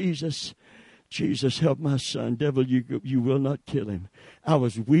 oh, Jesus, Jesus, help my son. Devil, you will not kill him. I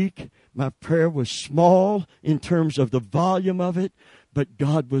was weak. My prayer was small in terms of the volume of it, but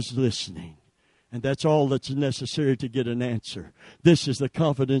God was listening. And that's all that's necessary to get an answer. This is the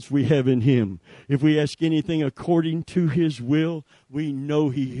confidence we have in Him. If we ask anything according to His will, we know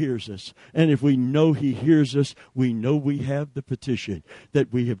He hears us. And if we know He hears us, we know we have the petition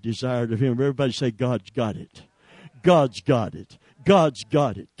that we have desired of Him. Everybody say, God's got it. God's got it. God's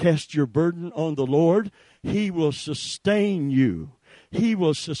got it. Cast your burden on the Lord. He will sustain you. He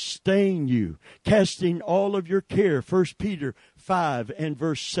will sustain you. Casting all of your care. 1 Peter 5 and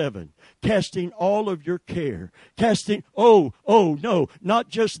verse 7. Casting all of your care. Casting, no, not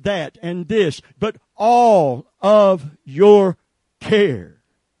just that and this, but all of your care.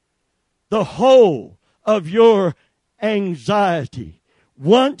 The whole of your anxiety.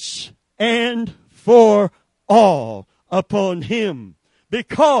 Once and for all upon Him.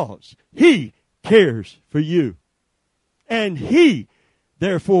 Because He cares for you. And He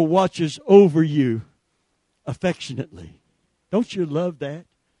therefore watches over you affectionately. Don't you love that?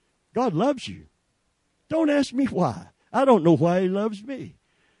 God loves you. Don't ask me why. I don't know why He loves me.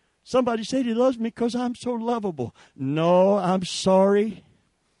 Somebody said He loves me because I'm so lovable. No, I'm sorry.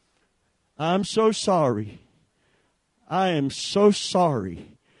 I'm so sorry. I am so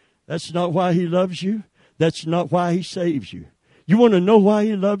sorry. That's not why He loves you. That's not why He saves you. You want to know why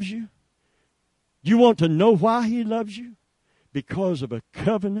He loves you? You want to know why He loves you? Because of a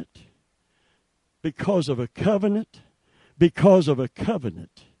covenant. Because of a covenant. Because of a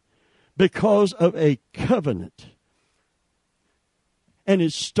covenant. Because of a covenant. And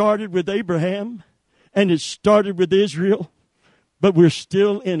it started with Abraham. And it started with Israel. But we're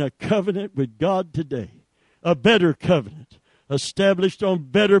still in a covenant with God today. A better covenant. Established on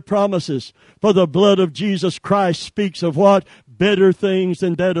better promises. For the blood of Jesus Christ speaks of what? Better things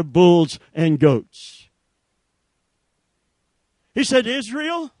than that of bulls and goats. He said,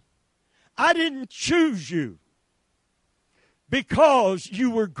 Israel, I didn't choose you because you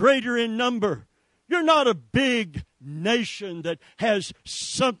were greater in number. You're not a big nation that has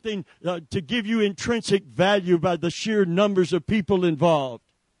something to give you intrinsic value by the sheer numbers of people involved.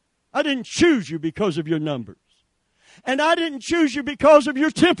 I didn't choose you because of your numbers. And I didn't choose you because of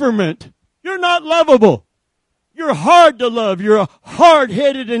your temperament. You're not lovable. You're hard to love. You're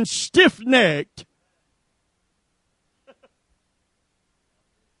hard-headed and stiff-necked.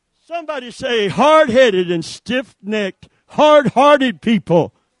 Somebody say hard-headed and stiff-necked, hard-hearted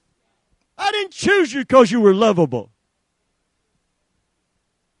people. I didn't choose you because you were lovable.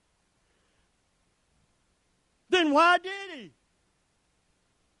 Then why did He?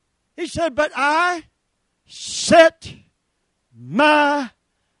 He said, but I set my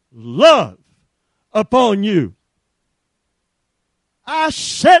love upon you. I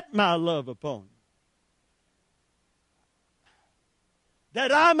set my love upon you.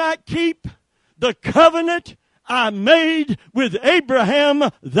 That I might keep the covenant I made with Abraham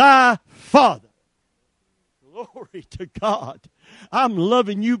thy father. Glory to God. I'm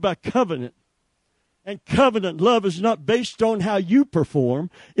loving you by covenant. And covenant love is not based on how you perform.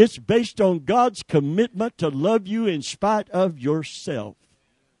 It's based on God's commitment to love you in spite of yourself.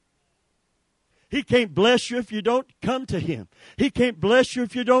 He can't bless you if you don't come to Him. He can't bless you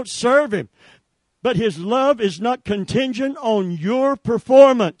if you don't serve Him. But His love is not contingent on your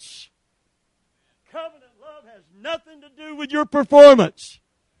performance. Covenant love has nothing to do with your performance.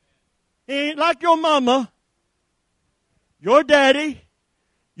 It ain't like your mama, your daddy,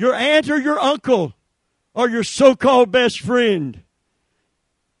 your aunt or your uncle, or your so-called best friend.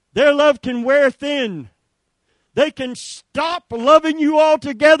 Their love can wear thin. They can stop loving you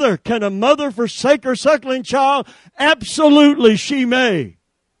altogether. Can a mother forsake her suckling child? Absolutely, she may.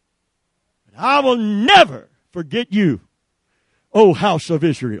 But I will never forget you, O house of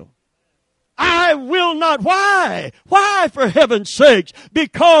Israel. I will not. Why? Why, for heaven's sakes?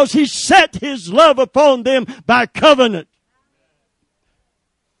 Because He set His love upon them by covenant.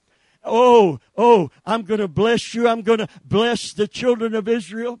 Oh, I'm going to bless you. I'm going to bless the children of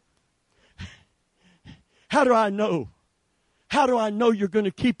Israel. How do I know? How do I know you're going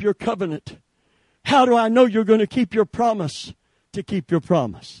to keep your covenant? How do I know you're going to keep your promise to keep your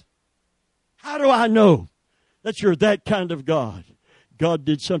promise? How do I know that you're that kind of God? God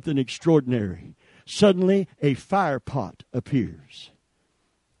did something extraordinary. Suddenly, a fire pot appears.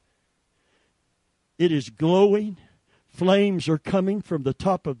 It is glowing. Flames are coming from the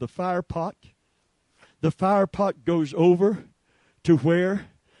top of the fire pot. The fire pot goes over to where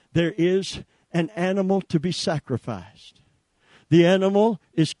there is an animal to be sacrificed. The animal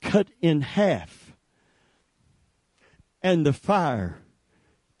is cut in half. And the fire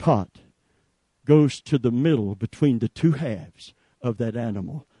pot goes to the middle between the two halves of that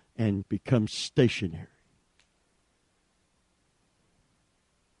animal and becomes stationary.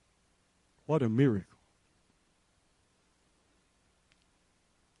 What a miracle.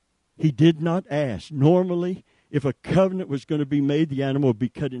 He did not ask. Normally, if a covenant was going to be made, the animal would be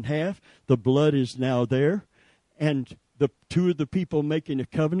cut in half. The blood is now there. And the two of the people making a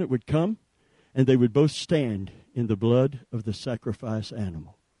covenant would come, and they would both stand in the blood of the sacrifice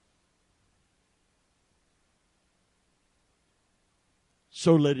animal.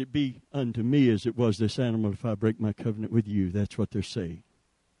 So let it be unto me as it was this animal if I break my covenant with you. That's what they're saying.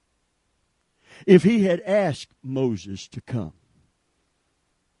 If He had asked Moses to come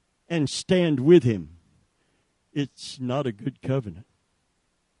and stand with Him, it's not a good covenant.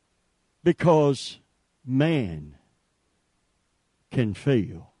 Because man can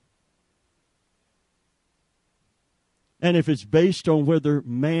fail. And if it's based on whether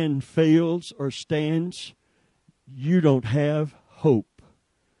man fails or stands, you don't have hope.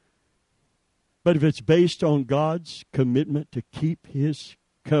 But if it's based on God's commitment to keep His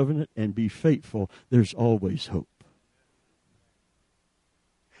covenant and be faithful, there's always hope.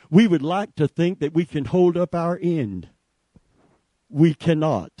 We would like to think that we can hold up our end. We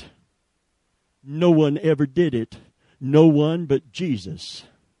cannot. No one ever did it. No one but Jesus.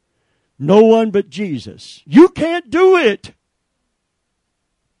 No one but Jesus. You can't do it.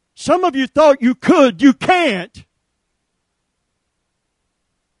 Some of you thought you could. You can't.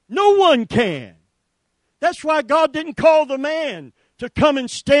 No one can. That's why God didn't call the man to come and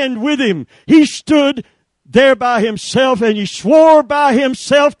stand with Him. He stood there by Himself, and He swore by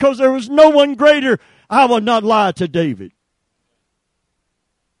Himself because there was no one greater. I will not lie to David.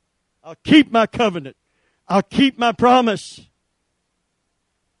 I'll keep my covenant. I'll keep my promise.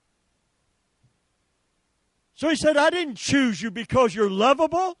 So He said, I didn't choose you because you're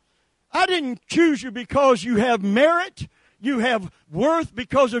lovable. I didn't choose you because you have merit. You have worth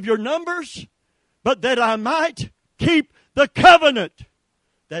because of your numbers. But that I might keep the covenant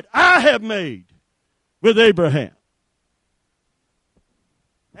that I have made with Abraham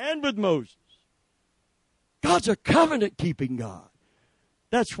and with Moses. God's a covenant-keeping God.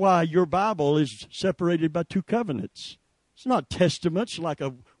 That's why your Bible is separated by two covenants. It's not testaments like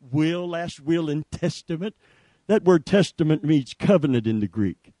a will, last will and testament. That word testament means covenant in the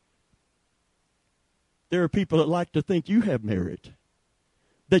Greek. There are people that like to think you have merit,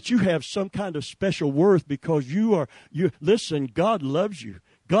 that you have some kind of special worth because listen, God loves you.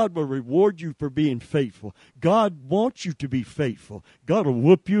 God will reward you for being faithful. God wants you to be faithful. God will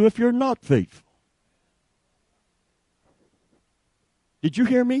whoop you if you're not faithful. Did you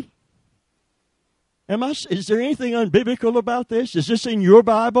hear me? Is there anything unbiblical about this? Is this in your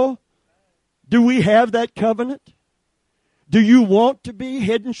Bible? Do we have that covenant? Do you want to be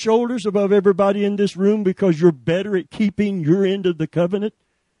head and shoulders above everybody in this room because you're better at keeping your end of the covenant?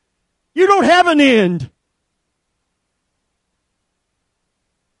 You don't have an end.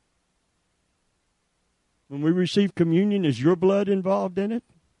 When we receive communion, is your blood involved in it?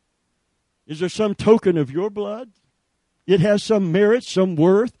 Is there some token of your blood? It has some merit, some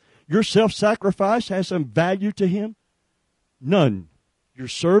worth. Your self-sacrifice has some value to Him? None. Your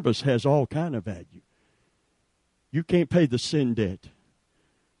service has all kind of value. You can't pay the sin debt.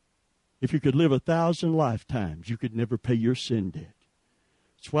 If you could live 1,000 lifetimes, you could never pay your sin debt.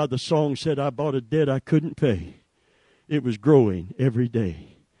 That's why the song said, I bought a debt I couldn't pay. It was growing every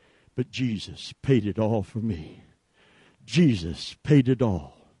day. But Jesus paid it all for me. Jesus paid it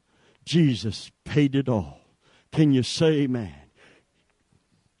all. Jesus paid it all. Can you say amen?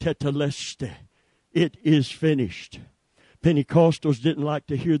 teteleste. It is finished. Pentecostals didn't like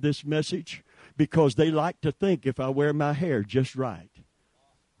to hear this message because they like to think if I wear my hair just right,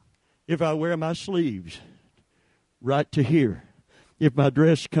 if I wear my sleeves right to here, if my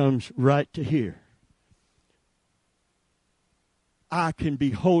dress comes right to here, I can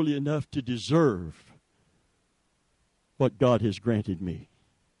be holy enough to deserve what God has granted me.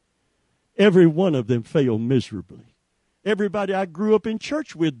 Every one of them failed miserably. Everybody I grew up in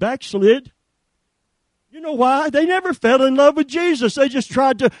church with backslid. You know why? They never fell in love with Jesus. They just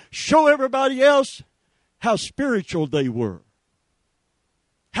tried to show everybody else how spiritual they were,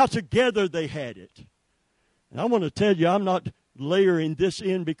 how together they had it. And I want to tell you, I'm not layering this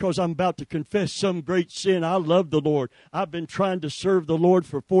in because I'm about to confess some great sin. I love the Lord. I've been trying to serve the Lord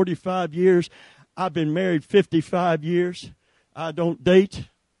for 45 years. I've been married 55 years. I don't date.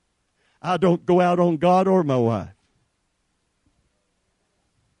 I don't go out on God or my wife.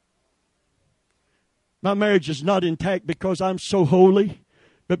 My marriage is not intact because I'm so holy,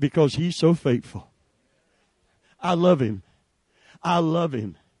 but because He's so faithful. I love Him. I love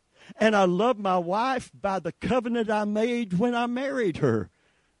Him. And I love my wife by the covenant I made when I married her.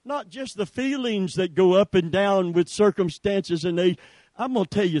 Not just the feelings that go up and down with circumstances and age. I'm going to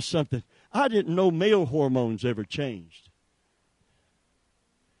tell you something. I didn't know male hormones ever changed.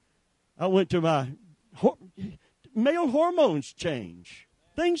 I went to my male hormones change.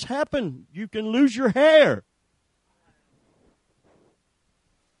 Things happen. You can lose your hair.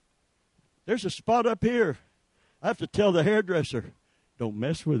 There's a spot up here. I have to tell the hairdresser, don't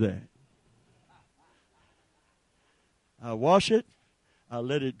mess with that. I wash it. I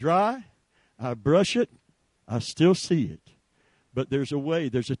let it dry. I brush it. I still see it. But there's a way.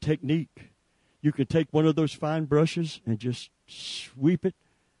 There's a technique. You can take one of those fine brushes and just sweep it,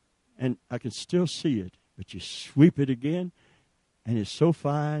 and I can still see it. But you sweep it again, and it's so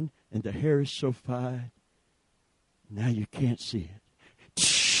fine, and the hair is so fine. Now you can't see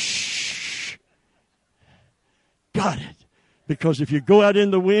it. Got it. Because if you go out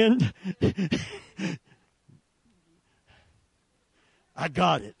in the wind, I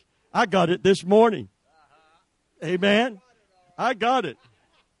got it. I got it this morning. Amen. I got it.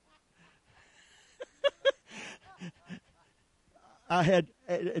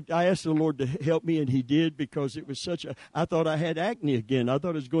 I asked the Lord to help me, and He did, because it was I thought I had acne again. I thought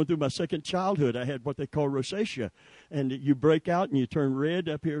I was going through my second childhood. I had what they call rosacea, and you break out and you turn red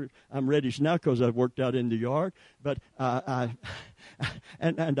up here. I'm reddish now because I've worked out in the yard, but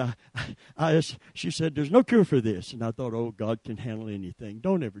she said, there's no cure for this. And I thought, oh, God can handle anything.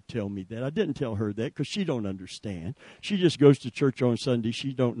 Don't ever tell me that. I didn't tell her that because she don't understand. She just goes to church on Sunday.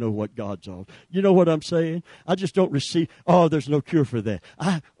 She don't know what God's all. You know what I'm saying? I just don't receive, oh, there's no cure for that.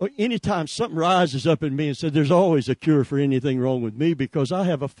 Anytime something rises up in me and says there's always a cure for anything wrong with me, because I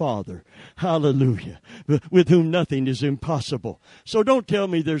have a Father, hallelujah, with whom nothing is impossible. So don't tell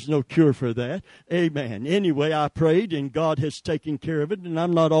me there's no cure for that. Amen. Anyway, I prayed and God has taken care of it, and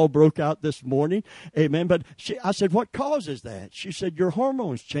I'm not all broke out this morning. Amen. But I said, what causes that? She said, your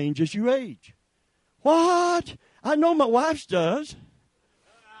hormones change as you age. What? I know my wife's does.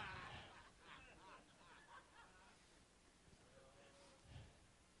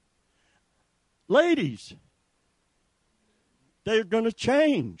 Ladies, they're going to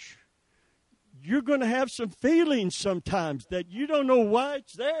change. You're going to have some feelings sometimes that you don't know why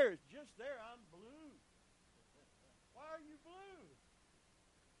it's there. It's just there. I'm blue. Why are you blue?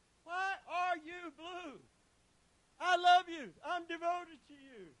 Why are you blue? I love you. I'm devoted to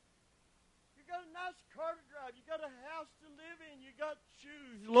you. You got a nice car to drive. You got a house to live in. You got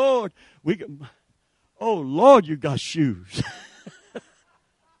shoes. Lord, Lord, you got shoes.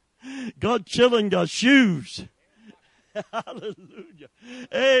 God chilling got shoes. Hallelujah.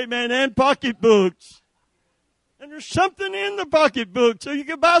 Amen. And pocketbooks. And there's something in the pocketbook so you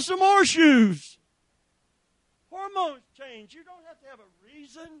can buy some more shoes. Hormones change. You don't have to have a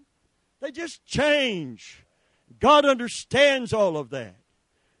reason. They just change. God understands all of that.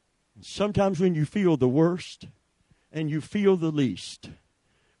 And sometimes when you feel the worst and you feel the least,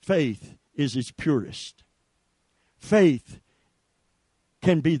 faith is its purest. Faith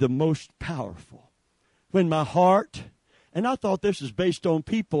can be the most powerful. When my heart, and I thought this is based on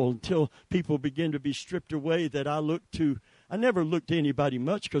people until people begin to be stripped away, that I never looked to anybody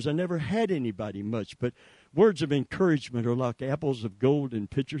much because I never had anybody much, but words of encouragement are like apples of gold and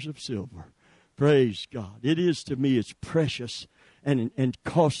pitchers of silver. Praise God. It is to me, it's precious and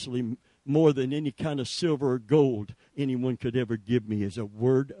costly, more than any kind of silver or gold anyone could ever give me, is a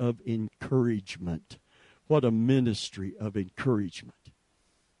word of encouragement. What a ministry of encouragement.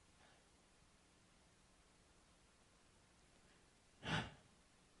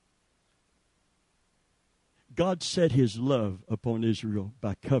 God set his love upon Israel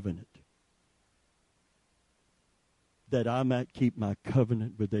by covenant, that I might keep my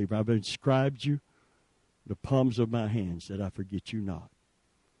covenant with Abraham. I've inscribed you in the palms of my hands, that I forget you not.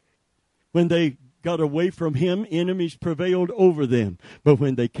 When they got away from him, enemies prevailed over them. But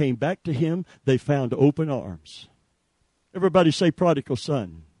when they came back to him, they found open arms. Everybody say prodigal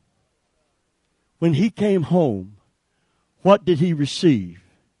son. When he came home, what did he receive?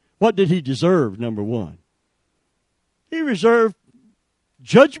 What did he deserve, number one? He reserved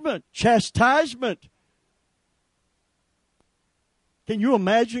judgment, chastisement. Can you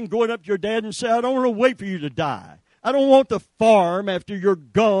imagine going up to your dad and saying, I don't want to wait for you to die. I don't want the farm after you're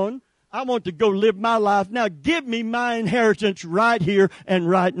gone. I want to go live my life. Now give me my inheritance right here and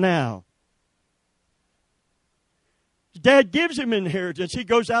right now. Dad gives him inheritance. He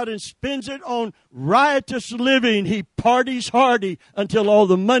goes out and spends it on riotous living. He parties hardy until all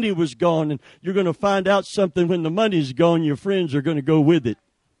the money was gone. And you're going to find out something when the money's gone. Your friends are going to go with it.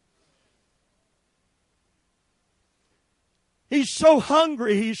 He's so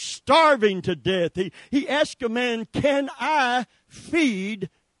hungry, he's starving to death. He asked a man, can I feed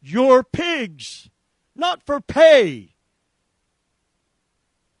your pigs? Not for pay.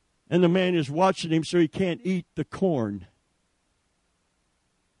 And the man is watching him so he can't eat the corn.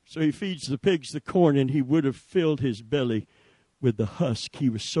 So he feeds the pigs the corn, and he would have filled his belly with the husk. He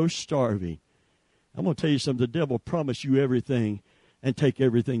was so starving. I'm going to tell you something. The devil promised you everything and take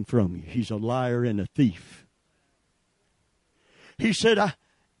everything from you. He's a liar and a thief. He said, I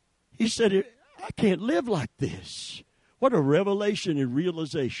can't live like this. What a revelation and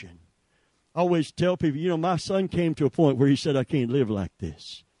realization. I always tell people, my son came to a point where he said, I can't live like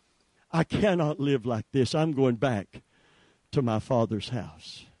this. I cannot live like this. I'm going back to my father's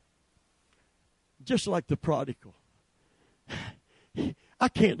house. Just like the prodigal. I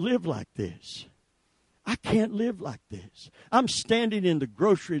can't live like this. I can't live like this. I'm standing in the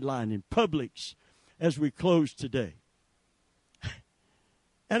grocery line in Publix as we close today.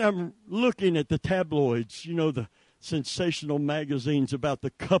 And I'm looking at the tabloids, the sensational magazines about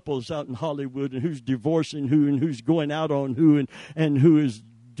the couples out in Hollywood and who's divorcing who and who's going out on who and who is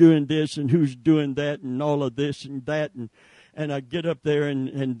doing this and who's doing that and all of this and that. And I get up there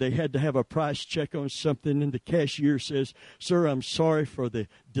and they had to have a price check on something, and the cashier says, sir, I'm sorry for the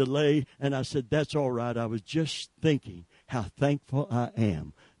delay. And I said, that's all right. I was just thinking how thankful I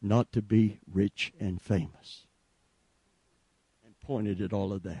am not to be rich and famous. And pointed at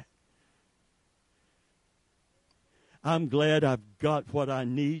all of that. I'm glad I've got what I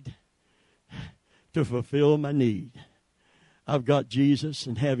need to fulfill my need. I've got Jesus,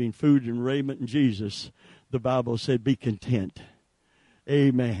 and having food and raiment in Jesus, the Bible said, be content.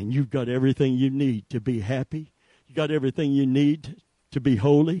 Amen. You've got everything you need to be happy. You got everything you need to be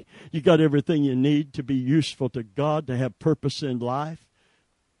holy. You got everything you need to be useful to God, to have purpose in life.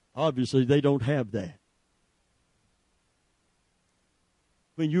 Obviously, they don't have that.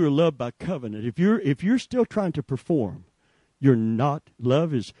 When you are loved by covenant, if you're still trying to perform,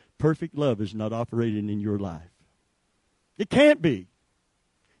 perfect love is not operating in your life. It can't be.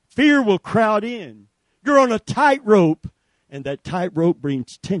 Fear will crowd in. You're on a tightrope, and that tightrope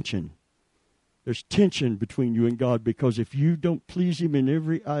brings tension. There's tension between you and God, because if you don't please Him in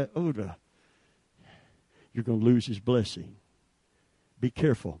every iota, you're going to lose His blessing. Be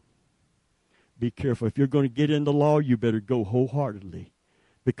careful. Be careful. If you're going to get in the law, you better go wholeheartedly,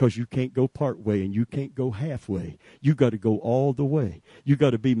 because you can't go part way and you can't go halfway. You got to go all the way. You got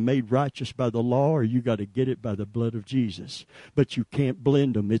to be made righteous by the law, or you got to get it by the blood of Jesus. But you can't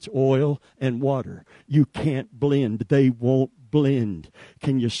blend them. It's oil and water. You can't blend. They won't blend.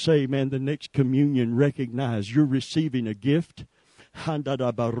 Can you say, man, the next communion, recognize you're receiving a gift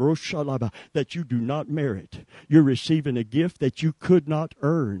that you do not merit. You're receiving a gift that you could not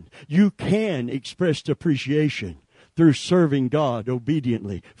earn. You can express appreciation through serving God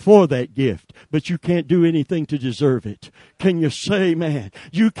obediently for that gift, but you can't do anything to deserve it. Can you say, man,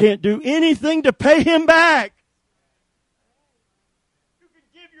 you can't do anything to pay Him back? You can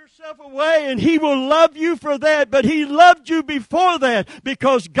give yourself away and He will love you for that, but He loved you before that,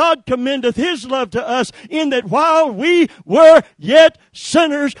 because God commendeth His love to us in that while we were yet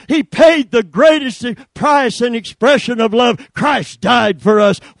sinners, He paid the greatest price and expression of love. Christ died for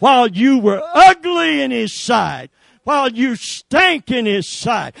us while you were ugly in His sight. While you stank in His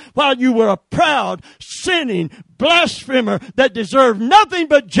sight, while you were a proud, sinning blasphemer that deserved nothing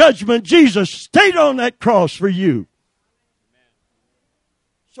but judgment, Jesus stayed on that cross for you.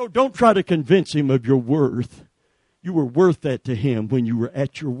 So don't try to convince Him of your worth. You were worth that to Him when you were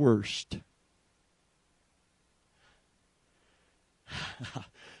at your worst.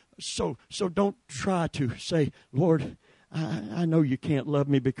 So don't try to say, Lord, I know you can't love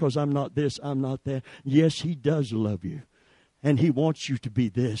me because I'm not this, I'm not that. Yes, He does love you. And He wants you to be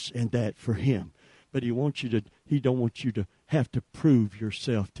this and that for Him. But He don't want you to have to prove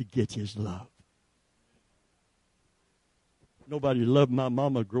yourself to get His love. Nobody loved my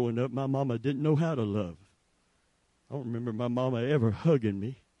mama growing up. My mama didn't know how to love. I don't remember my mama ever hugging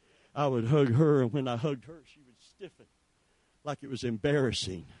me. I would hug her, and when I hugged her, she would stiffen like it was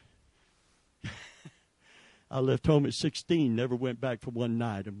embarrassing. I left home at 16, never went back for one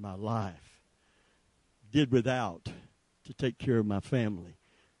night of my life. Did without to take care of my family.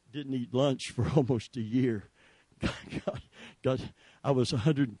 Didn't eat lunch for almost a year. I was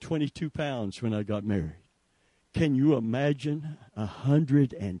 122 pounds when I got married. Can you imagine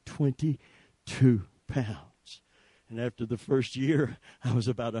 122 pounds? And after the first year, I was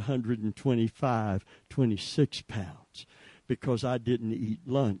about 125, 26 pounds because I didn't eat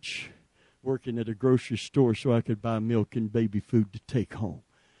lunch, working at a grocery store so I could buy milk and baby food to take home.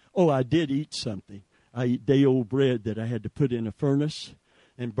 Oh, I did eat something. I eat day-old bread that I had to put in a furnace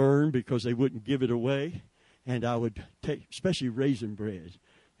and burn because they wouldn't give it away. And I would take, especially raisin bread,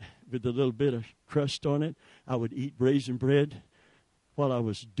 with a little bit of crust on it. I would eat raisin bread while I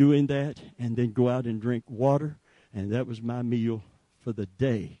was doing that and then go out and drink water. And that was my meal for the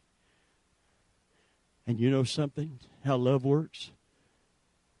day. And you know something? How love works?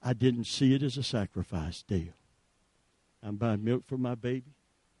 I didn't see it as a sacrifice deal. I'm buying milk for my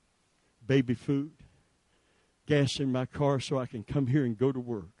baby food, gas in my car so I can come here and go to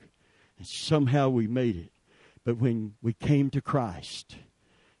work. And somehow we made it. But when we came to Christ,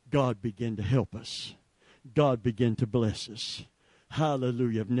 God began to help us. God began to bless us.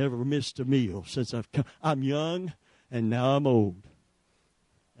 Hallelujah. I've never missed a meal since I've come. I'm young and now I'm old.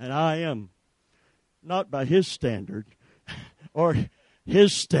 And I am not by His standard or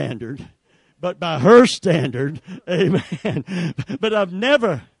His standard, but by her standard. Amen. But I've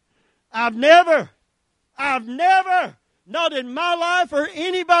never, not in my life or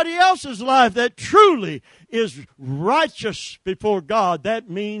anybody else's life that truly is righteous before God. That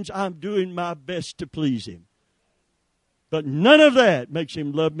means I'm doing my best to please Him. But none of that makes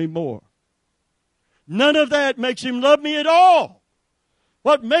Him love me more. None of that makes Him love me at all.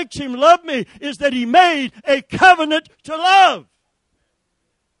 What makes Him love me is that He made a covenant to love.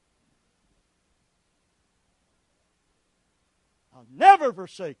 I'll never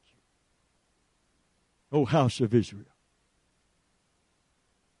forsake you, O house of Israel.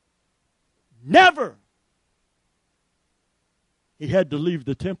 Never. He had to leave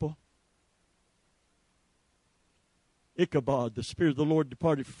the temple. Ichabod, the Spirit of the Lord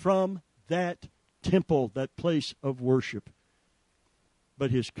departed from that temple, that place of worship. But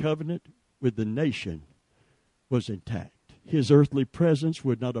His covenant with the nation was intact. His earthly presence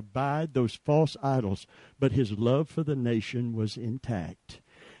would not abide those false idols, but His love for the nation was intact.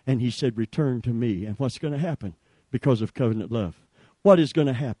 And He said, return to me. And what's going to happen because of covenant love? What is going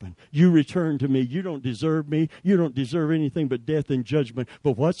to happen? You return to me. You don't deserve me. You don't deserve anything but death and judgment.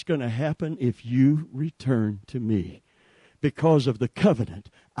 But what's going to happen if you return to me? Because of the covenant,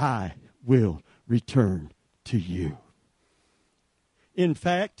 I will return to you. In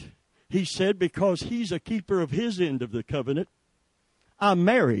fact, He said, because He's a keeper of His end of the covenant, I'm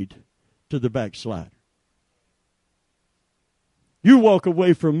married to the backslider. You walk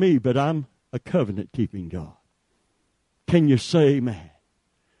away from me, but I'm a covenant-keeping God. Can you say amen?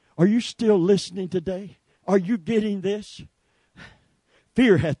 Are you still listening today? Are you getting this?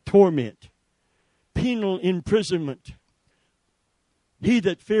 Fear hath torment, penal imprisonment. He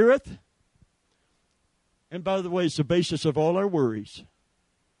that feareth, and by the way, it's the basis of all our worries.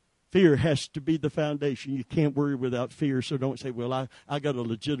 Fear has to be the foundation. You can't worry without fear, so don't say, well, I got a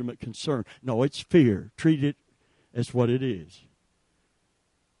legitimate concern. No, it's fear. Treat it as what it is.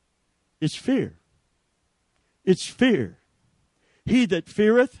 It's fear. It's fear. He that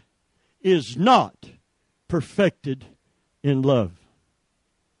feareth is not perfected in love.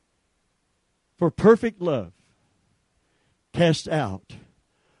 For perfect love casts out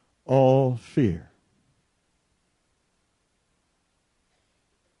all fear.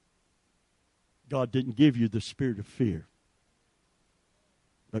 God didn't give you the spirit of fear,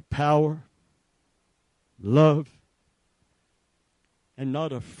 but power, love, and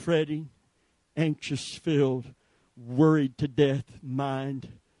not a fretting, anxious-filled, worried to death mind,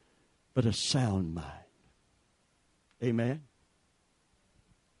 but a sound mind. Amen.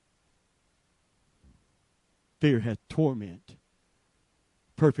 Fear hath torment.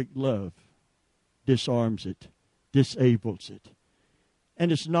 Perfect love disarms it, disables it.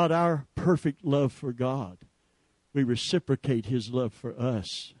 And it's not our perfect love for God. We reciprocate His love for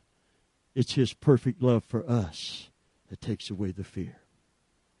us. It's His perfect love for us that takes away the fear.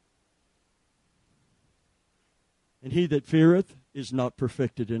 And he that feareth is not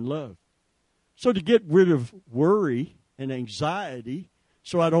perfected in love. So to get rid of worry and anxiety,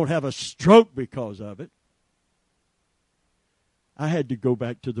 so I don't have a stroke because of it, I had to go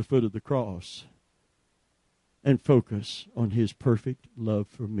back to the foot of the cross and focus on His perfect love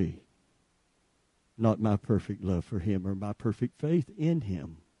for me, not my perfect love for Him or my perfect faith in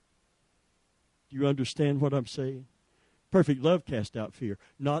Him. Do you understand what I'm saying? Perfect love casts out fear,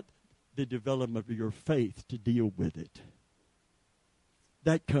 not the development of your faith to deal with it.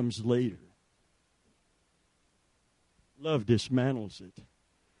 That comes later. Love dismantles it.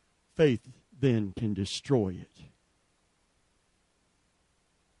 Faith then can destroy it.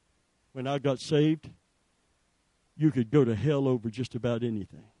 When I got saved, you could go to hell over just about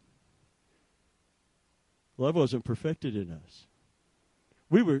anything. Love wasn't perfected in us.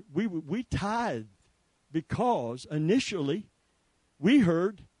 We tithed because initially we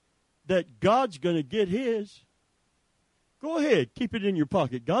heard that God's going to get His. Go ahead, keep it in your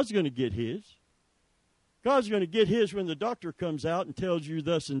pocket. God's going to get His. God's going to get His when the doctor comes out and tells you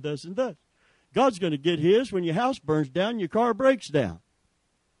thus and thus and thus. God's going to get His when your house burns down and your car breaks down.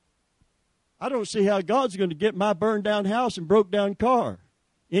 I don't see how God's going to get my burned down house and broke down car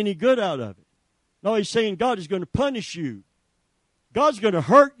any good out of it. No, He's saying God is going to punish you. God's going to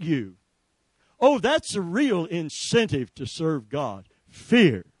hurt you. Oh, that's a real incentive to serve God.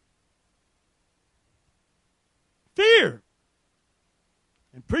 Fear. Fear.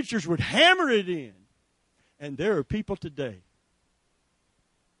 And preachers would hammer it in. And there are people today.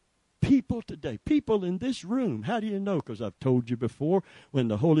 People in this room. How do you know? Because I've told you before, when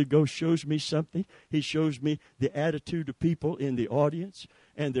the Holy Ghost shows me something, He shows me the attitude of people in the audience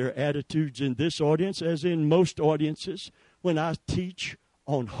and their attitudes in this audience, as in most audiences. When I teach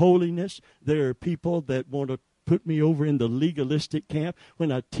on holiness, there are people that want to put me over in the legalistic camp.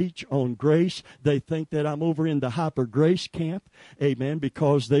 When I teach on grace, they think that I'm over in the hyper grace camp. Amen.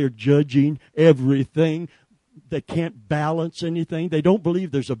 Because they're judging everything. They can't balance anything. They don't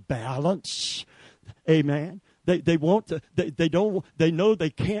believe there's a balance. Amen. They want to. They don't. They know they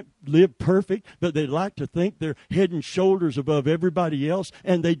can't live perfect, but they like to think they're head and shoulders above everybody else,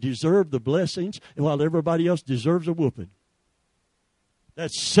 and they deserve the blessings, and while everybody else deserves a whooping.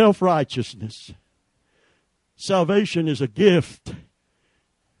 That's self-righteousness. Salvation is a gift.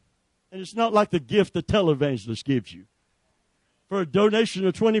 And it's not like the gift the televangelist gives you. For a donation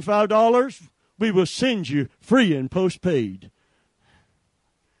of $25, we will send you free and postpaid.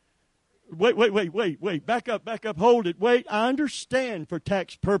 Wait. Back up. Hold it. Wait, I understand for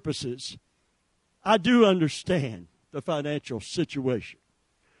tax purposes. I do understand the financial situation.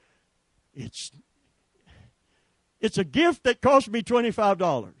 It's a gift that cost me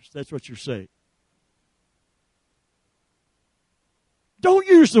 $25. That's what you're saying. Don't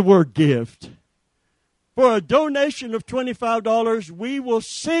use the word gift. For a donation of $25, we will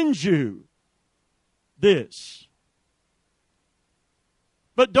send you this.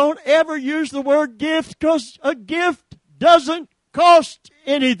 But don't ever use the word gift, because a gift doesn't cost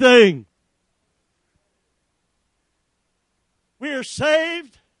anything. We are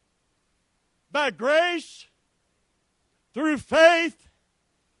saved by grace through faith.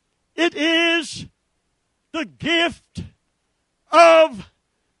 It is the gift of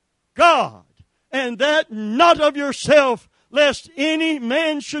God, and that not of yourself, lest any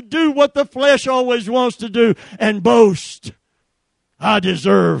man should do what the flesh always wants to do and boast. I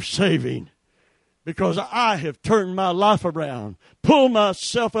deserve saving because I have turned my life around, pulled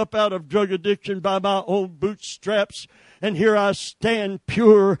myself up out of drug addiction by my own bootstraps, and here I stand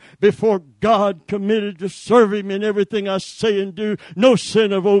pure before God, committed to serve Him in everything I say and do. No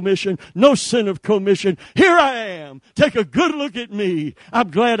sin of omission, no sin of commission. Here I am. Take a good look at me.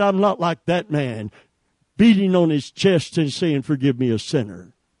 I'm glad I'm not like that man, beating on his chest and saying, "Forgive me, a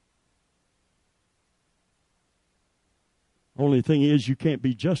sinner." Only thing is, you can't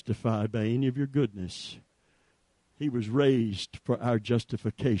be justified by any of your goodness. He was raised for our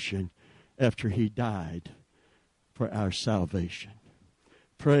justification after He died for our salvation.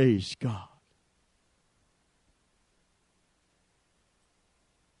 Praise God.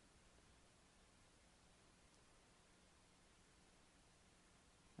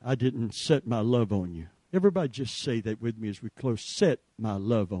 I didn't set my love on you. Everybody just say that with me as we close. Set my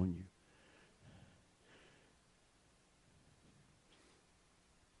love on you.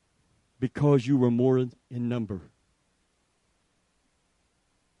 Because you were more in number.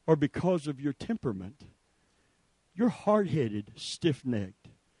 Or because of your temperament. You're hard-headed, stiff-necked.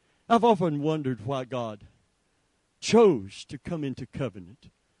 I've often wondered why God chose to come into covenant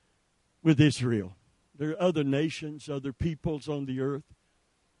with Israel. There are other nations, other peoples on the earth.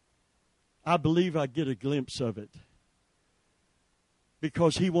 I believe I get a glimpse of it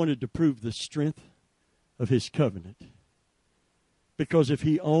because he wanted to prove the strength of his covenant. Because if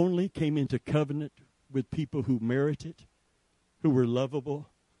he only came into covenant with people who merited, who were lovable,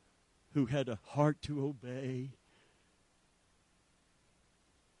 who had a heart to obey,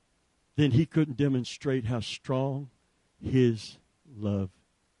 then he couldn't demonstrate how strong his love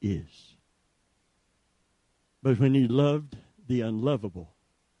is. But when he loved the unlovable,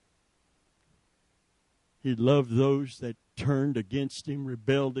 he loved those that turned against him,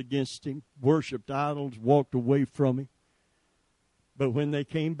 rebelled against him, worshipped idols, walked away from him. But when they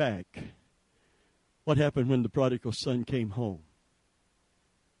came back, what happened when the prodigal son came home?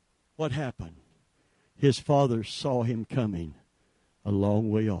 What happened? His father saw him coming a long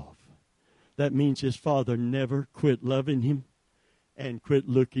way off. That means his father never quit loving him and quit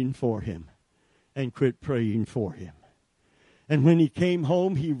looking for him and quit praying for him. And when he came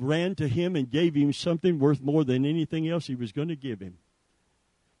home, he ran to him and gave him something worth more than anything else he was going to give him.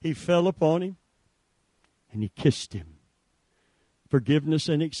 He fell upon him and he kissed him. Forgiveness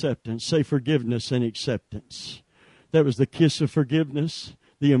and acceptance. Say forgiveness and acceptance. That was the kiss of forgiveness,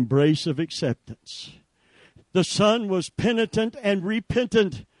 the embrace of acceptance. The son was penitent and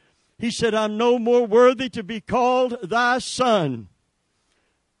repentant. He said, I'm no more worthy to be called thy son.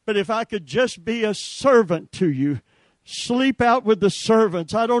 But if I could just be a servant to you, sleep out with the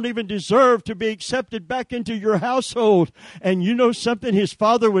servants. I don't even deserve to be accepted back into your household. And you know something? His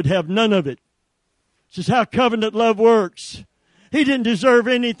father would have none of it. This is how covenant love works. He didn't deserve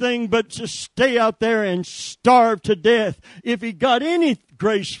anything but to stay out there and starve to death. If he got any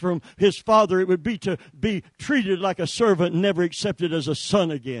grace from his father, it would be to be treated like a servant and never accepted as a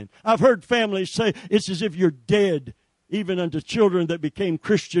son again. I've heard families say it's as if you're dead. Even unto children that became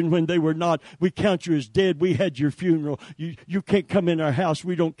Christian when they were not. We count you as dead. We had your funeral. You can't come in our house.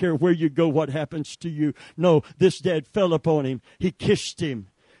 We don't care where you go, what happens to you. No, this dad fell upon him. He kissed him.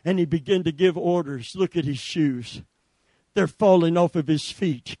 And he began to give orders. Look at his shoes. They're falling off of his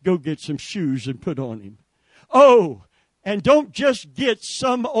feet. Go get some shoes and put on him. Oh, and don't just get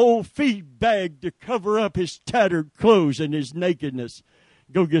some old feed bag to cover up his tattered clothes and his nakedness.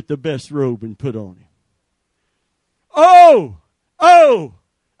 Go get the best robe and put on him. Oh,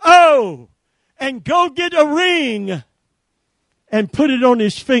 and go get a ring and put it on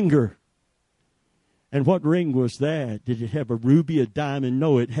his finger. And what ring was that? Did it have a ruby, a diamond?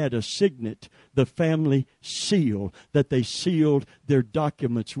 No, it had a signet, the family seal that they sealed their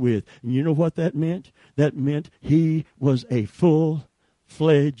documents with. And you know what that meant? That meant he was a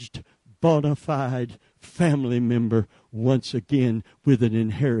full-fledged, bona fide family member once again with an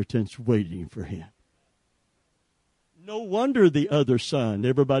inheritance waiting for him. No wonder the other son.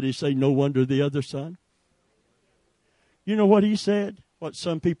 Everybody say, no wonder the other son. You know what he said? What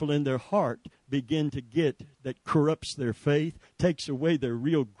some people in their heart begin to get that corrupts their faith, takes away their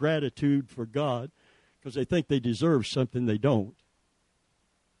real gratitude for God, because they think they deserve something they don't.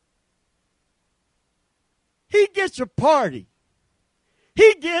 He gets a party.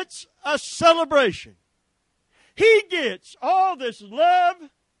 He gets a celebration. He gets all this love.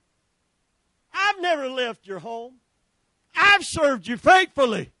 I've never left your home. I've served you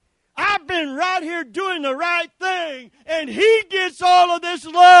faithfully. I've been right here doing the right thing, and he gets all of this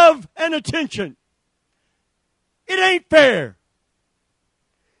love and attention. It ain't fair.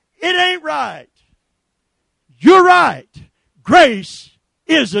 It ain't right. You're right. Grace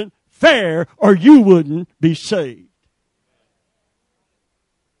isn't fair, or you wouldn't be saved.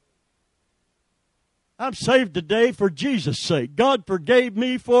 I'm saved today for Jesus' sake. God forgave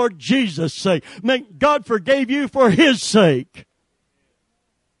me for Jesus' sake. God forgave you for His sake.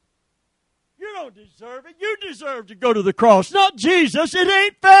 You don't deserve it. You deserve to go to the cross, not Jesus. It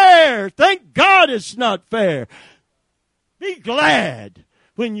ain't fair. Thank God it's not fair. Be glad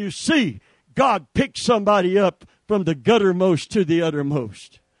when you see God pick somebody up from the guttermost to the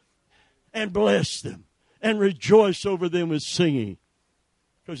uttermost and bless them and rejoice over them with singing.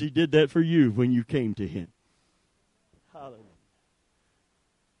 Because He did that for you when you came to Him. Hallelujah.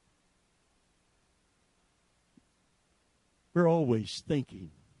 We're always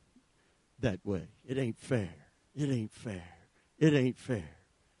thinking that way. It ain't fair. It ain't fair. It ain't fair.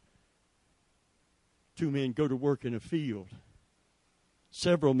 Two men go to work in a field.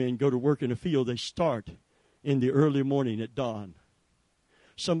 Several men go to work in a field. They start in the early morning at dawn.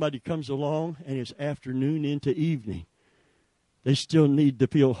 Somebody comes along and it's afternoon into evening. They still need the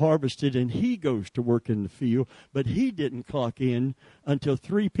field harvested, and he goes to work in the field, but he didn't clock in until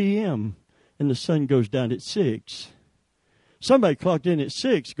 3 p.m., and the sun goes down at 6. Somebody clocked in at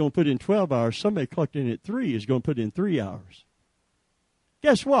 6 is going to put in 12 hours. Somebody clocked in at 3 is going to put in 3 hours.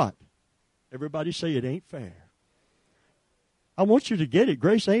 Guess what? Everybody say it ain't fair. I want you to get it.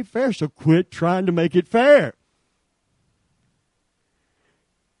 Grace ain't fair, so quit trying to make it fair.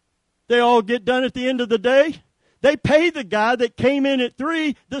 They all get done at the end of the day. They pay the guy that came in at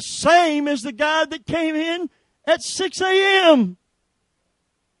 3 the same as the guy that came in at 6 a.m.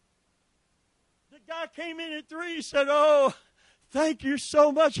 The guy came in at 3, said, oh, thank you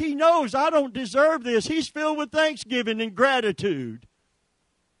so much. He knows I don't deserve this. He's filled with thanksgiving and gratitude.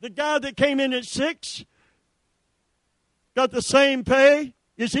 The guy that came in at 6 got the same pay.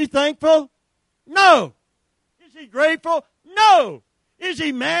 Is he thankful? No. Is he grateful? No. Is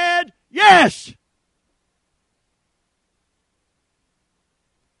he mad? Yes.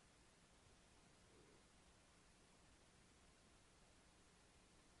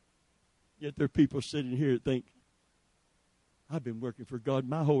 Yet there are people sitting here that think, I've been working for God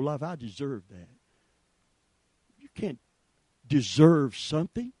my whole life. I deserve that. You can't deserve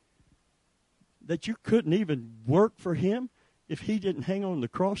something that you couldn't even work for Him if He didn't hang on the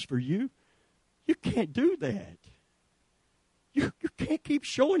cross for you. You can't do that. You can't keep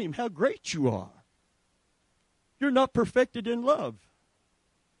showing Him how great you are. You're not perfected in love.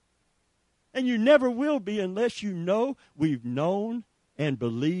 And you never will be unless you know we've known and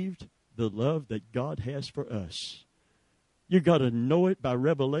believed the love that God has for us. You got to know it by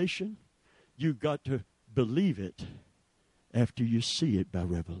revelation. You got to believe it after you see it by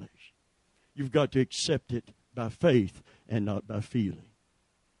revelation. You've got to accept it by faith and not by feeling.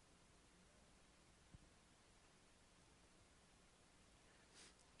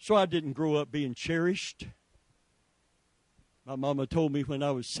 So I didn't grow up being cherished. My mama told me when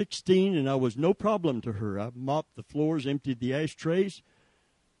I was 16 and I was no problem to her. I mopped the floors, emptied the ashtrays,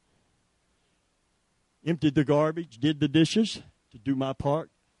 emptied the garbage, did the dishes to do my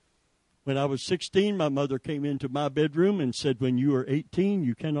part. When I was 16, my mother came into my bedroom and said, when you are 18,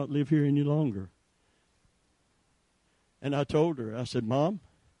 you cannot live here any longer. And I told her, I said, Mom,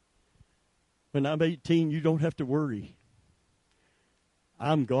 when I'm 18, you don't have to worry.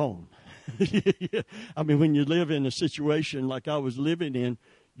 I'm gone. I mean, when you live in a situation like I was living in,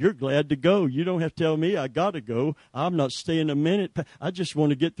 you're glad to go. You don't have to tell me I got to go. I'm not staying a minute. I just want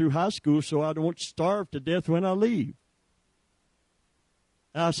to get through high school so I don't starve to death when I leave.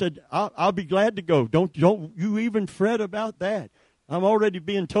 And I said, I'll be glad to go. Don't you even fret about that. I'm already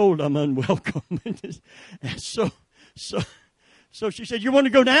being told I'm unwelcome. And so she said, you want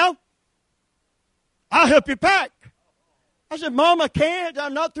to go now? I'll help you pack. I said, Mom, I can't.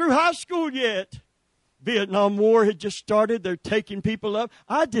 I'm not through high school yet. Vietnam War had just started. They're taking people up.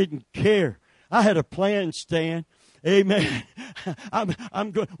 I didn't care. I had a plan, Stan. Amen.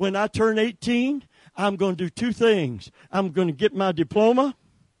 I'm going. When I turn 18, I'm going to do two things. I'm going to get my diploma,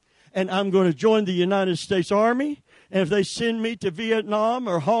 and I'm going to join the United States Army. And if they send me to Vietnam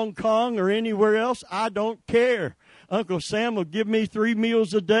or Hong Kong or anywhere else, I don't care. Uncle Sam will give me 3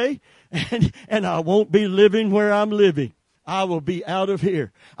 meals a day, and I won't be living where I'm living. I will be out of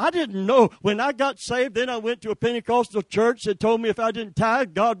here. I didn't know. When I got saved, then I went to a Pentecostal church that told me if I didn't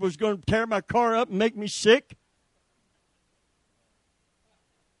tithe, God was going to tear my car up and make me sick.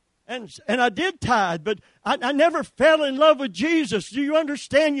 And I did tithe, but I never fell in love with Jesus. Do you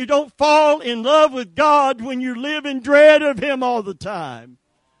understand? You don't fall in love with God when you live in dread of Him all the time.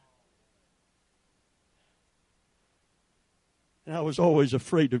 And I was always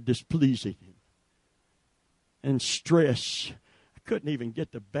afraid of displeasing Him. And stress. I couldn't even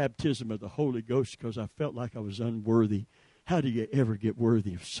get the baptism of the Holy Ghost because I felt like I was unworthy. How do you ever get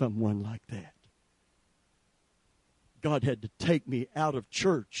worthy of someone like that? God had to take me out of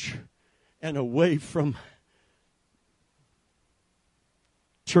church and away from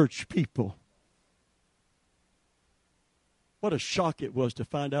church people. What a shock it was to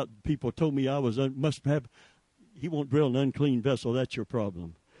find out people told me I was He won't drill an unclean vessel. That's your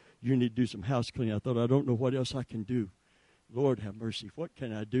problem. You need to do some house cleaning. I thought, I don't know what else I can do. Lord have mercy. What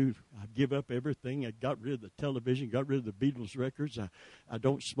can I do? I give up everything. I got rid of the television, got rid of the Beatles records. I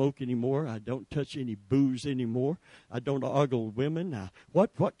don't smoke anymore. I don't touch any booze anymore. I don't ogle women. What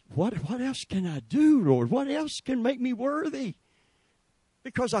else can I do, Lord? What else can make me worthy?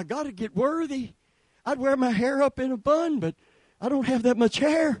 Because I got to get worthy. I'd wear my hair up in a bun, but I don't have that much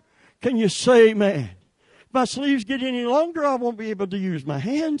hair. Can you say amen? If my sleeves get any longer, I won't be able to use my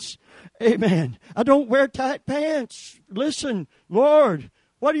hands. Amen. I don't wear tight pants. Listen, Lord,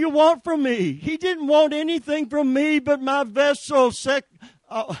 what do you want from me? He didn't want anything from me but my vessel.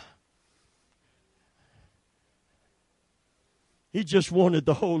 He just wanted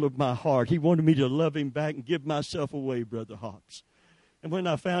the whole of my heart. He wanted me to love him back and give myself away, Brother Hops. And when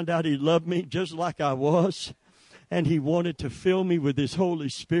I found out he loved me just like I was, and he wanted to fill me with his Holy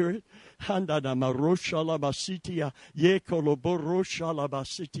Spirit, I'm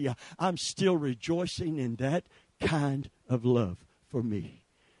still rejoicing in that kind of love for me.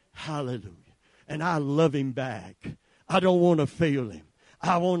 Hallelujah. And I love him back. I don't want to fail him.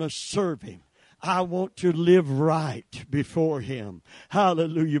 I want to serve him. I want to live right before him.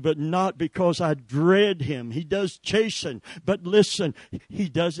 Hallelujah. But not because I dread him. He does chasten. But listen, he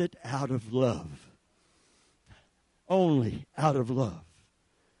does it out of love. Only out of love.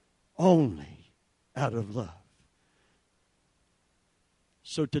 Only out of love.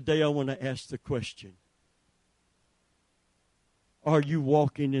 So today I want to ask the question. Are you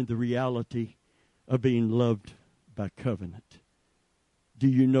walking in the reality of being loved by covenant? Do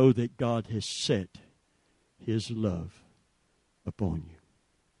you know that God has set his love upon you?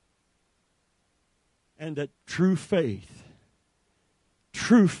 And that true faith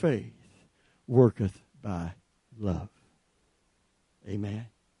worketh by love. Amen.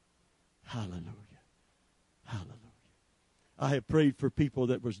 Hallelujah. Hallelujah. I have prayed for people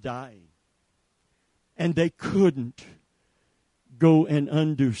that was dying, and they couldn't go and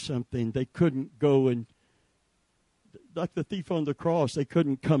undo something. They couldn't go and, like the thief on the cross, they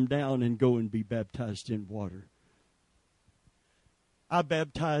couldn't come down and go and be baptized in water. I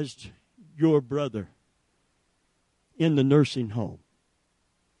baptized your brother in the nursing home.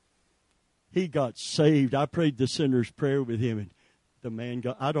 He got saved. I prayed the sinner's prayer with him, and the man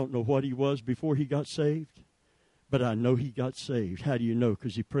got, I don't know what he was before he got saved, but I know he got saved. How do you know?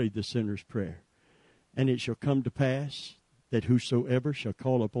 Because he prayed the sinner's prayer. And it shall come to pass that whosoever shall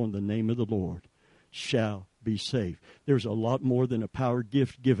call upon the name of the Lord shall be saved. There's a lot more than a power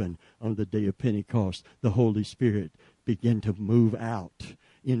gift given on the day of Pentecost. The Holy Spirit began to move out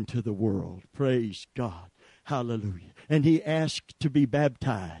into the world. Praise God. Hallelujah. And he asked to be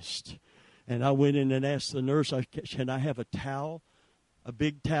baptized. And I went in and asked the nurse, can I have a towel, a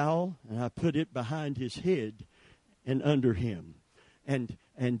big towel? And I put it behind his head and under him.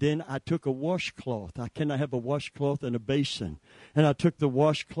 And then I took a washcloth. Can I have a washcloth and a basin? And I took the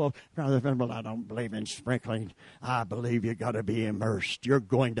washcloth. Brother Venable, I don't believe in sprinkling. I believe you got to be immersed. You're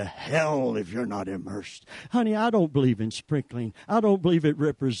going to hell if you're not immersed. Honey, I don't believe in sprinkling. I don't believe it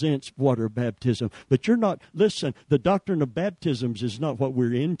represents water baptism. But you're not, listen, the doctrine of baptisms is not what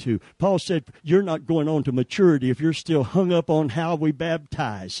we're into. Paul said you're not going on to maturity if you're still hung up on how we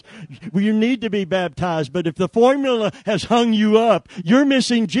baptize. You need to be baptized, but if the formula has hung you up, you're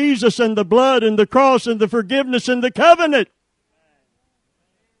missing Jesus and the blood and the cross and the forgiveness and the covenant.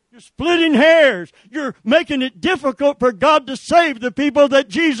 You're splitting hairs. You're making it difficult for God to save the people that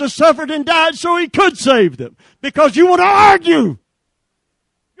Jesus suffered and died so he could save them. Because you want to argue.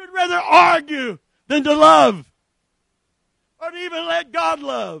 You'd rather argue than to love. Or to even let God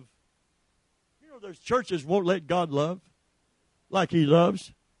love. You know, there's churches won't let God love like he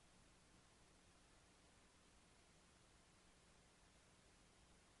loves.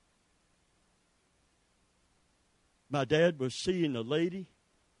 My dad was seeing a lady.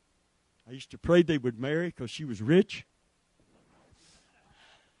 I used to pray they would marry because she was rich.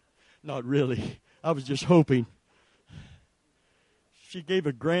 Not really. I was just hoping. She gave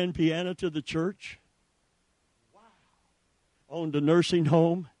a grand piano to the church. Wow. Owned a nursing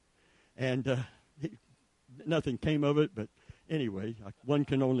home. And nothing came of it. But anyway, one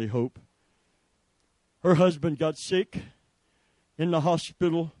can only hope. Her husband got sick in the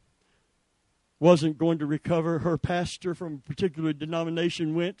hospital. Wasn't going to recover. Her pastor from a particular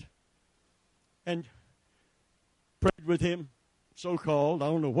denomination went and prayed with him, so-called. I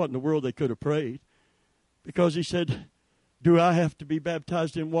don't know what in the world they could have prayed. Because he said, do I have to be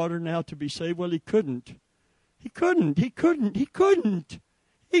baptized in water now to be saved? Well, he couldn't. He couldn't.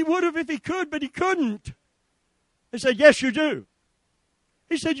 He would have if he could, but he couldn't. They said, yes, you do.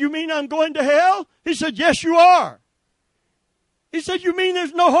 He said, you mean I'm going to hell? He said, yes, you are. He said, you mean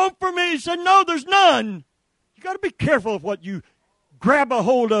there's no hope for me? He said, no, there's none. You got to be careful of what you grab a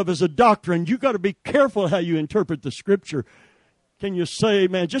hold of as a doctrine. You got to be careful how you interpret the Scripture. Can you say,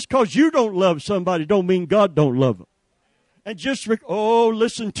 man, just because you don't love somebody don't mean God don't love them. And just,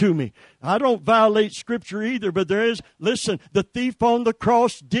 listen to me. I don't violate Scripture either, but there is, listen, the thief on the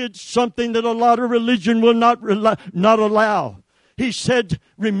cross did something that a lot of religion will not allow. He said,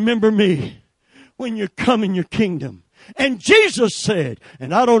 remember me when you come in your kingdom. And Jesus said,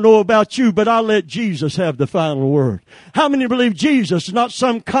 and I don't know about you, but I'll let Jesus have the final word. How many believe Jesus, not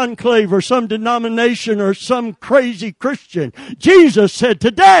some conclave or some denomination or some crazy Christian? Jesus said,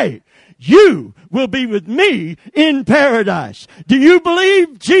 today, you will be with me in paradise. Do you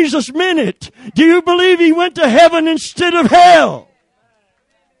believe Jesus meant it? Do you believe He went to heaven instead of hell?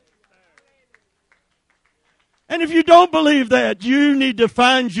 And if you don't believe that, you need to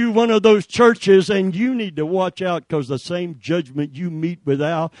find you one of those churches, and you need to watch out, because the same judgment you meet with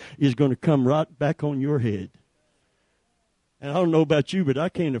Al is going to come right back on your head. And I don't know about you, but I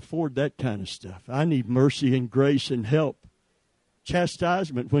can't afford that kind of stuff. I need mercy and grace and help.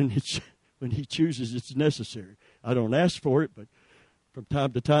 Chastisement when He chooses it's necessary. I don't ask for it, but from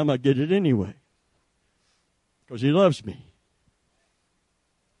time to time I get it anyway. Because He loves me.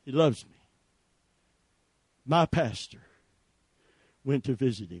 He loves me. My pastor went to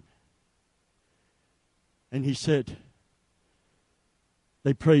visit him. And he said,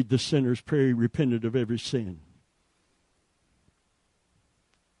 they prayed the sinner's prayer. He repented of every sin.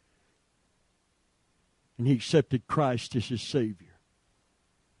 And he accepted Christ as his Savior.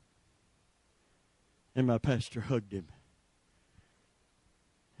 And my pastor hugged him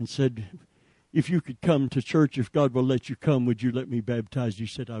and said, if you could come to church, if God will let you come, would you let me baptize you?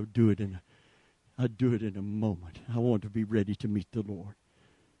 He said, I would do it I'd do it in a moment. I want to be ready to meet the Lord.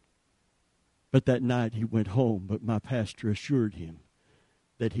 But that night he went home, but my pastor assured him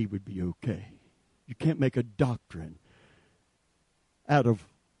that he would be okay. You can't make a doctrine out of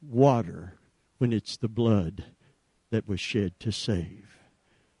water when it's the blood that was shed to save.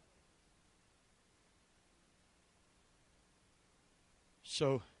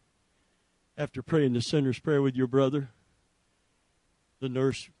 So, after praying the sinner's prayer with your brother, the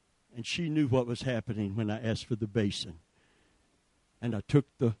nurse, and she knew what was happening when I asked for the basin. And I took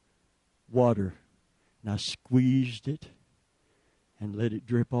the water and I squeezed it and let it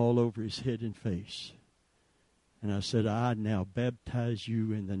drip all over his head and face. And I said, I now baptize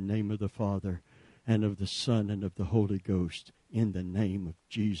you in the name of the Father and of the Son and of the Holy Ghost, in the name of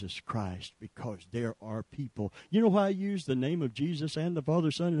Jesus Christ, because there are people. You know why I use the name of Jesus and the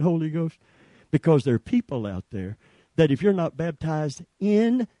Father, Son, and Holy Ghost? Because there are people out there that if you're not baptized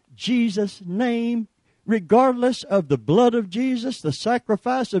in Jesus' name, regardless of the blood of Jesus, the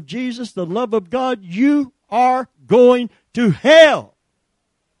sacrifice of Jesus, the love of God, you are going to hell.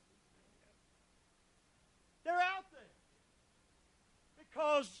 They're out there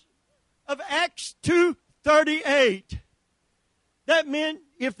because of Acts 2:38. That meant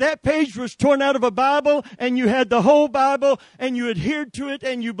if that page was torn out of a Bible and you had the whole Bible and you adhered to it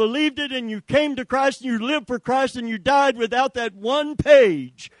and you believed it and you came to Christ and you lived for Christ and you died without that one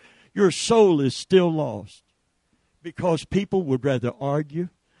page, your soul is still lost. Because people would rather argue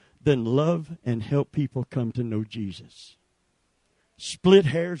than love and help people come to know Jesus. Split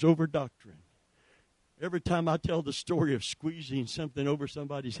hairs over doctrine. Every time I tell the story of squeezing something over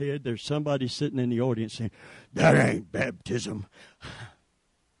somebody's head, there's somebody sitting in the audience saying, that ain't baptism.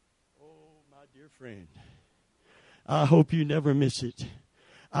 Oh, my dear friend, I hope you never miss it.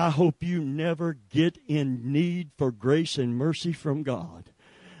 I hope you never get in need for grace and mercy from God.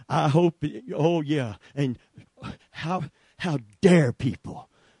 I hope, oh yeah, and how dare people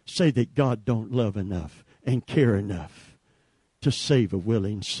say that God don't love enough and care enough to save a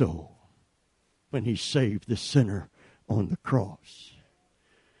willing soul when He saved the sinner on the cross.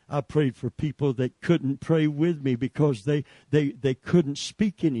 I prayed for people that couldn't pray with me because they couldn't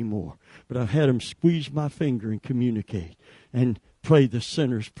speak anymore. But I had them squeeze my finger and communicate and pray the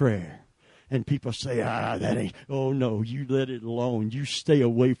sinner's prayer. And people say, that ain't, oh no, you let it alone. You stay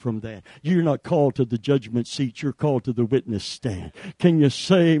away from that. You're not called to the judgment seat. You're called to the witness stand. Can you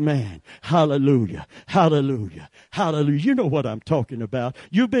say amen? Hallelujah, hallelujah, hallelujah. You know what I'm talking about.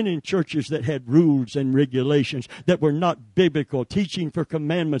 You've been in churches that had rules and regulations that were not biblical, teaching for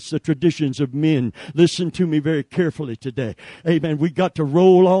commandments, the traditions of men. Listen to me very carefully today. Amen. We got to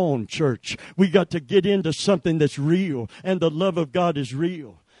roll on, church. We got to get into something that's real, and the love of God is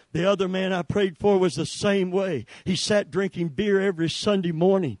real. The other man I prayed for was the same way. He sat drinking beer every Sunday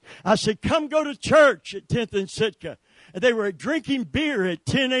morning. I said, come go to church at 10th and Sitka. And they were drinking beer at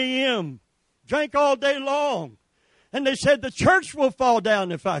 10 a.m. Drank all day long. And they said, the church will fall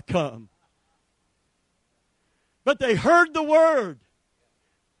down if I come. But they heard the word.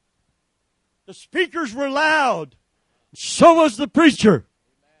 The speakers were loud. So was the preacher.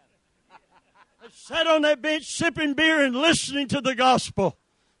 They sat on that bench sipping beer and listening to the gospel.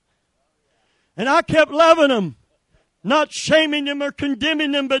 And I kept loving them, not shaming them or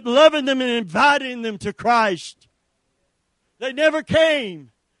condemning them, but loving them and inviting them to Christ. They never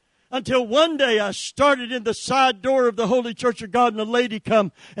came until one day I started in the side door of the Holy Church of God, and a lady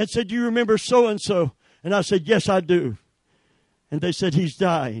come and said, do you remember so-and-so? And I said, yes, I do. And they said, he's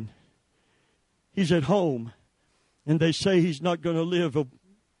dying. He's at home. And they say he's not going to live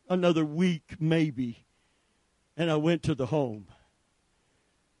another week maybe. And I went to the home.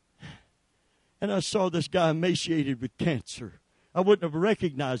 And I saw this guy emaciated with cancer. I wouldn't have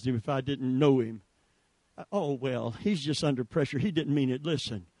recognized him if I didn't know him. Oh, well, he's just under pressure. He didn't mean it.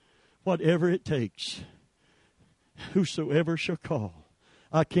 Listen, whatever it takes, whosoever shall call.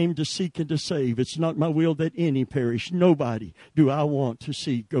 I came to seek and to save. It's not my will that any perish. Nobody do I want to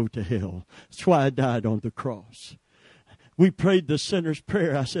see go to hell. That's why I died on the cross. We prayed the sinner's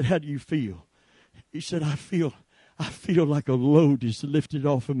prayer. I said, how do you feel? He said, I feel like a load is lifted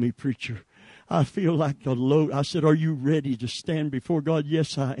off of me, preacher. I feel like a load. I said, are you ready to stand before God?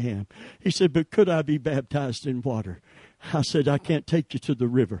 Yes, I am. He said, but could I be baptized in water? I said, I can't take you to the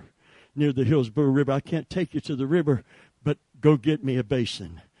river, near the Hillsborough River. I can't take you to the river, but go get me a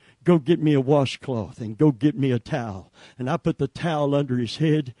basin. Go get me a washcloth and go get me a towel. And I put the towel under his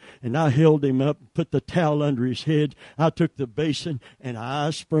head, and I held him up, put the towel under his head. I took the basin, and I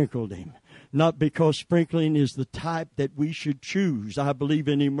sprinkled him. Not because sprinkling is the type that we should choose. I believe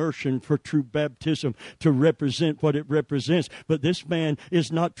in immersion for true baptism to represent what it represents. But this man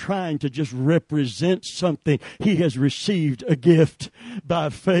is not trying to just represent something. He has received a gift by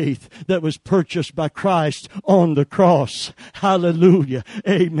faith that was purchased by Christ on the cross. Hallelujah.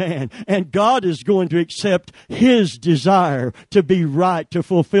 Amen. And God is going to accept his desire to be right, to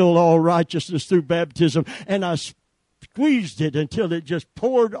fulfill all righteousness through baptism. And I squeezed it until it just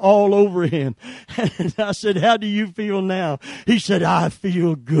poured all over him. And I said, how do you feel now? He said, I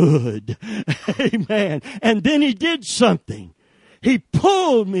feel good. Amen. And then he did something. He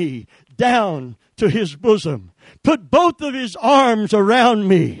pulled me down to his bosom, put both of his arms around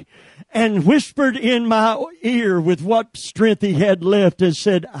me, and whispered in my ear with what strength he had left and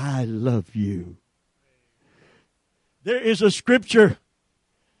said, I love you. There is a scripture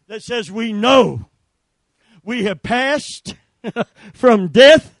that says we know we have passed from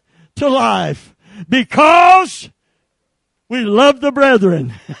death to life because we love the brethren.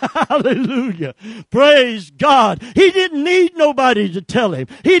 Hallelujah. Praise God. He didn't need nobody to tell him.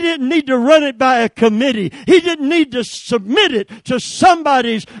 He didn't need to run it by a committee. He didn't need to submit it to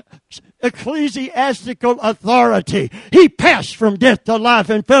somebody's ecclesiastical authority. He passed from death to life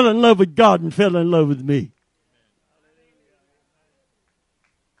and fell in love with God and fell in love with me.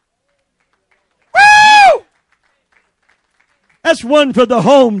 Woo! That's one for the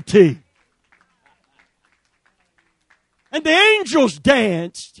home team. And the angels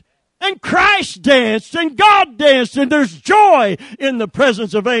danced, and Christ danced, and God danced, and there's joy in the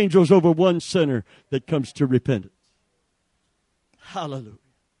presence of angels over one sinner that comes to repentance. Hallelujah.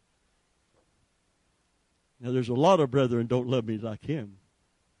 Now, there's a lot of brethren don't love me like him.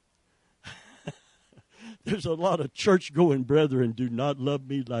 There's a lot of church-going brethren do not love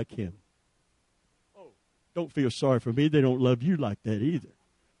me like him. Oh, don't feel sorry for me. They don't love you like that either.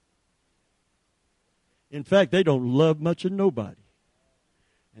 In fact, they don't love much of nobody.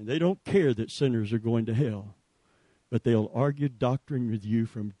 And they don't care that sinners are going to hell. But they'll argue doctrine with you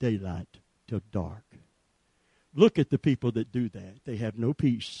from daylight till dark. Look at the people that do that. They have no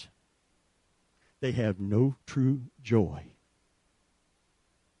peace. They have no true joy.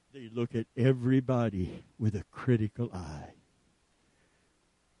 They look at everybody with a critical eye.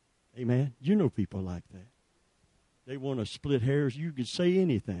 Amen? You know people like that. They want to split hairs. You can say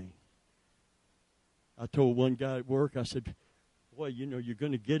anything. I told one guy at work, I said, boy, you know, you're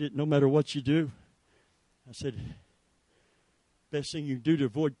going to get it no matter what you do. I said, best thing you can do to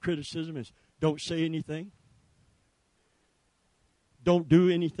avoid criticism is don't say anything. Don't do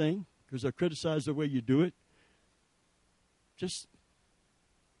anything, because they'll criticize the way you do it. He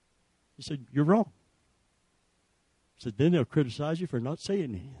said, you're wrong. I said, then they'll criticize you for not saying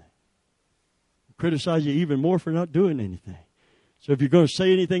anything. Criticize you even more for not doing anything. So if you're going to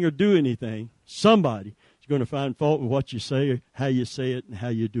say anything or do anything, somebody is going to find fault with what you say, or how you say it, and how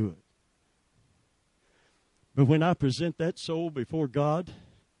you do it. But when I present that soul before God,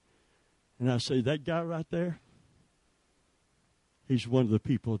 and I say, that guy right there, he's one of the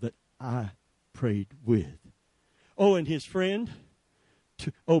people that I prayed with. Oh, and his friend,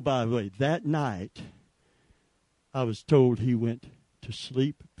 by the way, that night, I was told he went to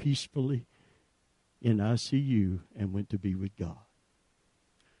sleep peacefully in ICU and went to be with God.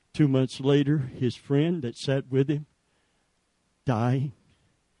 2 months later, his friend that sat with him, dying,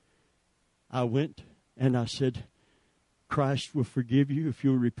 I went and I said, Christ will forgive you if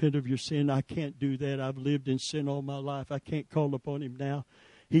you'll repent of your sin. I can't do that. I've lived in sin all my life. I can't call upon him now.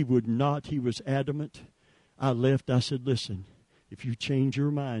 He would not. He was adamant. I left. I said, listen, if you change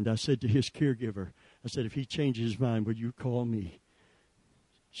your mind, I said to his caregiver, I said, if he changes his mind, will you call me?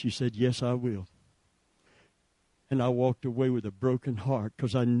 She said, yes, I will. And I walked away with a broken heart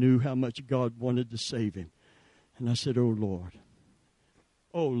because I knew how much God wanted to save him. And I said, oh,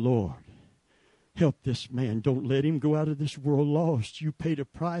 Lord, help this man. Don't let him go out of this world lost. You paid a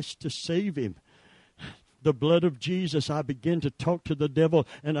price to save him. The blood of Jesus. I began to talk to the devil,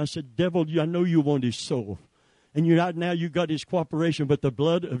 and I said, devil, I know you want his soul. And now you got his cooperation, but the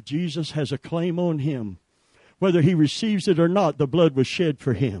blood of Jesus has a claim on him. Whether he receives it or not, the blood was shed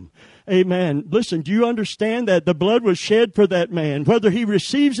for him. Amen. Listen, do you understand that? The blood was shed for that man. Whether he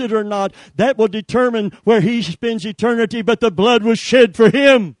receives it or not, that will determine where he spends eternity, but the blood was shed for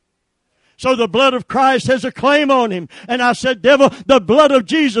him. So the blood of Christ has a claim on him. And I said, devil, the blood of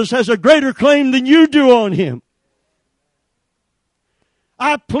Jesus has a greater claim than you do on him.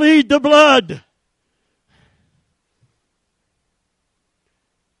 I plead the blood.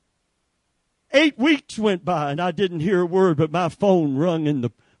 Eight weeks went by and I didn't hear a word, but my phone rung in the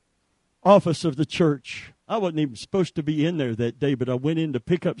office of the church. I wasn't even supposed to be in there that day, but I went in to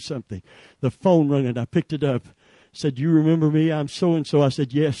pick up something. The phone rang and I picked it up. Said, you remember me? I'm so-and-so. I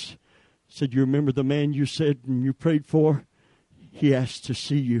said, yes. Said, you remember the man you said and you prayed for? He asked to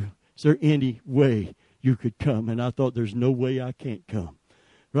see you. Is there any way you could come? And I thought, there's no way I can't come.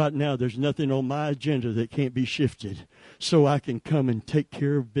 Right now, there's nothing on my agenda that can't be shifted so I can come and take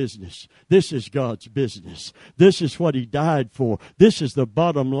care of business. This is God's business. This is what he died for. This is the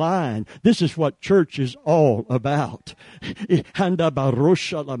bottom line. This is what church is all about. I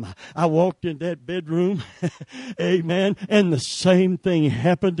walked in that bedroom, amen, and the same thing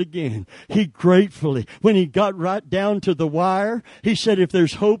happened again. He gratefully, when he got right down to the wire, he said, if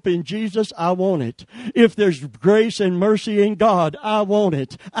there's hope in Jesus, I want it. If there's grace and mercy in God, I want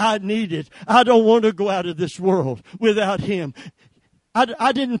it. I need it. I don't want to go out of this world without him.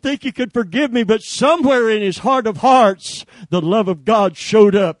 I didn't think he could forgive me, but somewhere in his heart of hearts, the love of God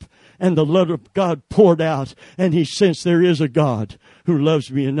showed up and the love of God poured out. And he sensed there is a God who loves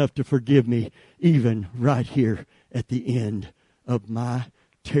me enough to forgive me even right here at the end of my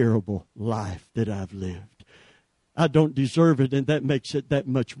terrible life that I've lived. I don't deserve it, and that makes it that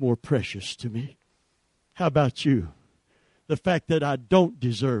much more precious to me. How about you? The fact that I don't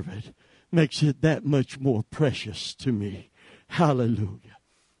deserve it makes it that much more precious to me. Hallelujah.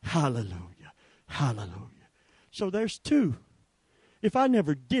 Hallelujah. Hallelujah. So there's two. If I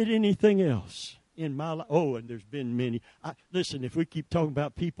never did anything else in my life, and there's been many. Listen, if we keep talking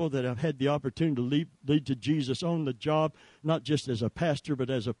about people that have had the opportunity to lead to Jesus on the job, not just as a pastor, but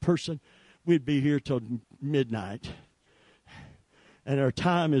as a person, we'd be here till midnight. And our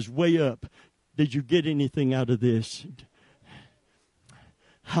time is way up. Did you get anything out of this?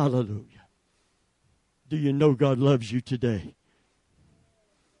 Hallelujah. Do you know God loves you today?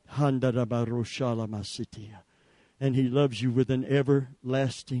 And he loves you with an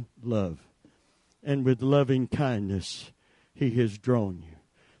everlasting love. And with loving kindness, he has drawn you.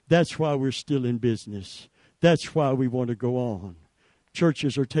 That's why we're still in business. That's why we want to go on.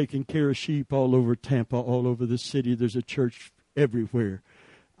 Churches are taking care of sheep all over Tampa, all over the city. There's a church everywhere.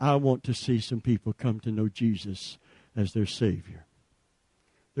 I want to see some people come to know Jesus as their Savior.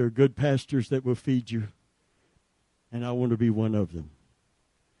 There are good pastors that will feed you, and I want to be one of them.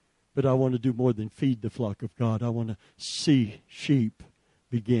 But I want to do more than feed the flock of God. I want to see sheep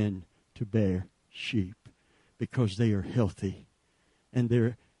begin to bear sheep because they are healthy and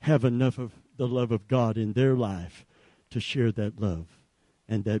they have enough of the love of God in their life to share that love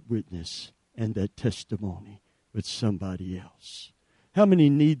and that witness and that testimony with somebody else. How many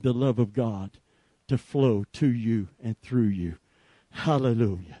need the love of God to flow to you and through you?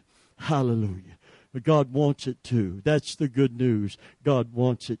 Hallelujah. Hallelujah. But God wants it to. That's the good news. God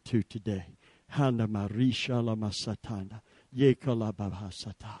wants it to today.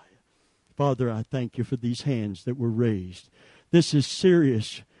 Father, I thank you for these hands that were raised. This is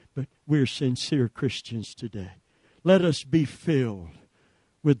serious, but we're sincere Christians today. Let us be filled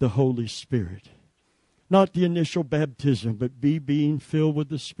with the Holy Spirit. Not the initial baptism, but being filled with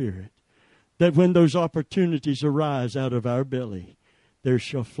the Spirit. That when those opportunities arise out of our belly, there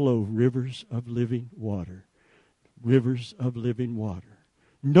shall flow rivers of living water. Rivers of living water.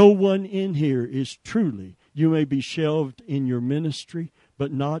 No one in here is truly, you may be shelved in your ministry,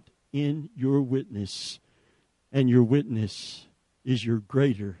 but not in your witness. And your witness is your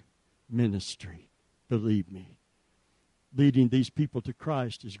greater ministry. Believe me. Leading these people to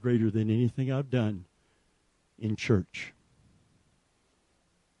Christ is greater than anything I've done in church.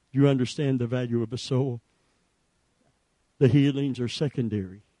 You understand the value of a soul? The healings are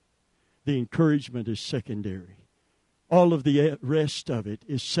secondary. The encouragement is secondary. All of the rest of it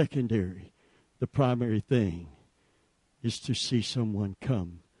is secondary. The primary thing is to see someone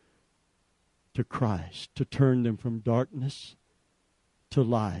come to Christ, to turn them from darkness to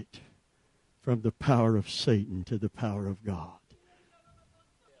light, from the power of Satan to the power of God.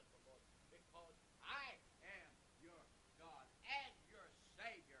 Because I am your God and your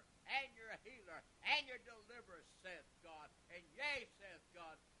Savior and your healer and your deliverer, saith God. And yea, saith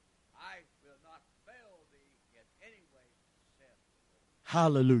God, I will not fail thee in any way, saith the Lord.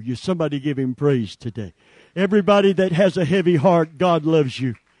 Hallelujah. Somebody give him praise today. Everybody that has a heavy heart, God loves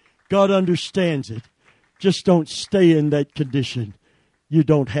you. God understands it. Just don't stay in that condition. You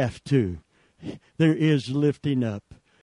don't have to. There is lifting up.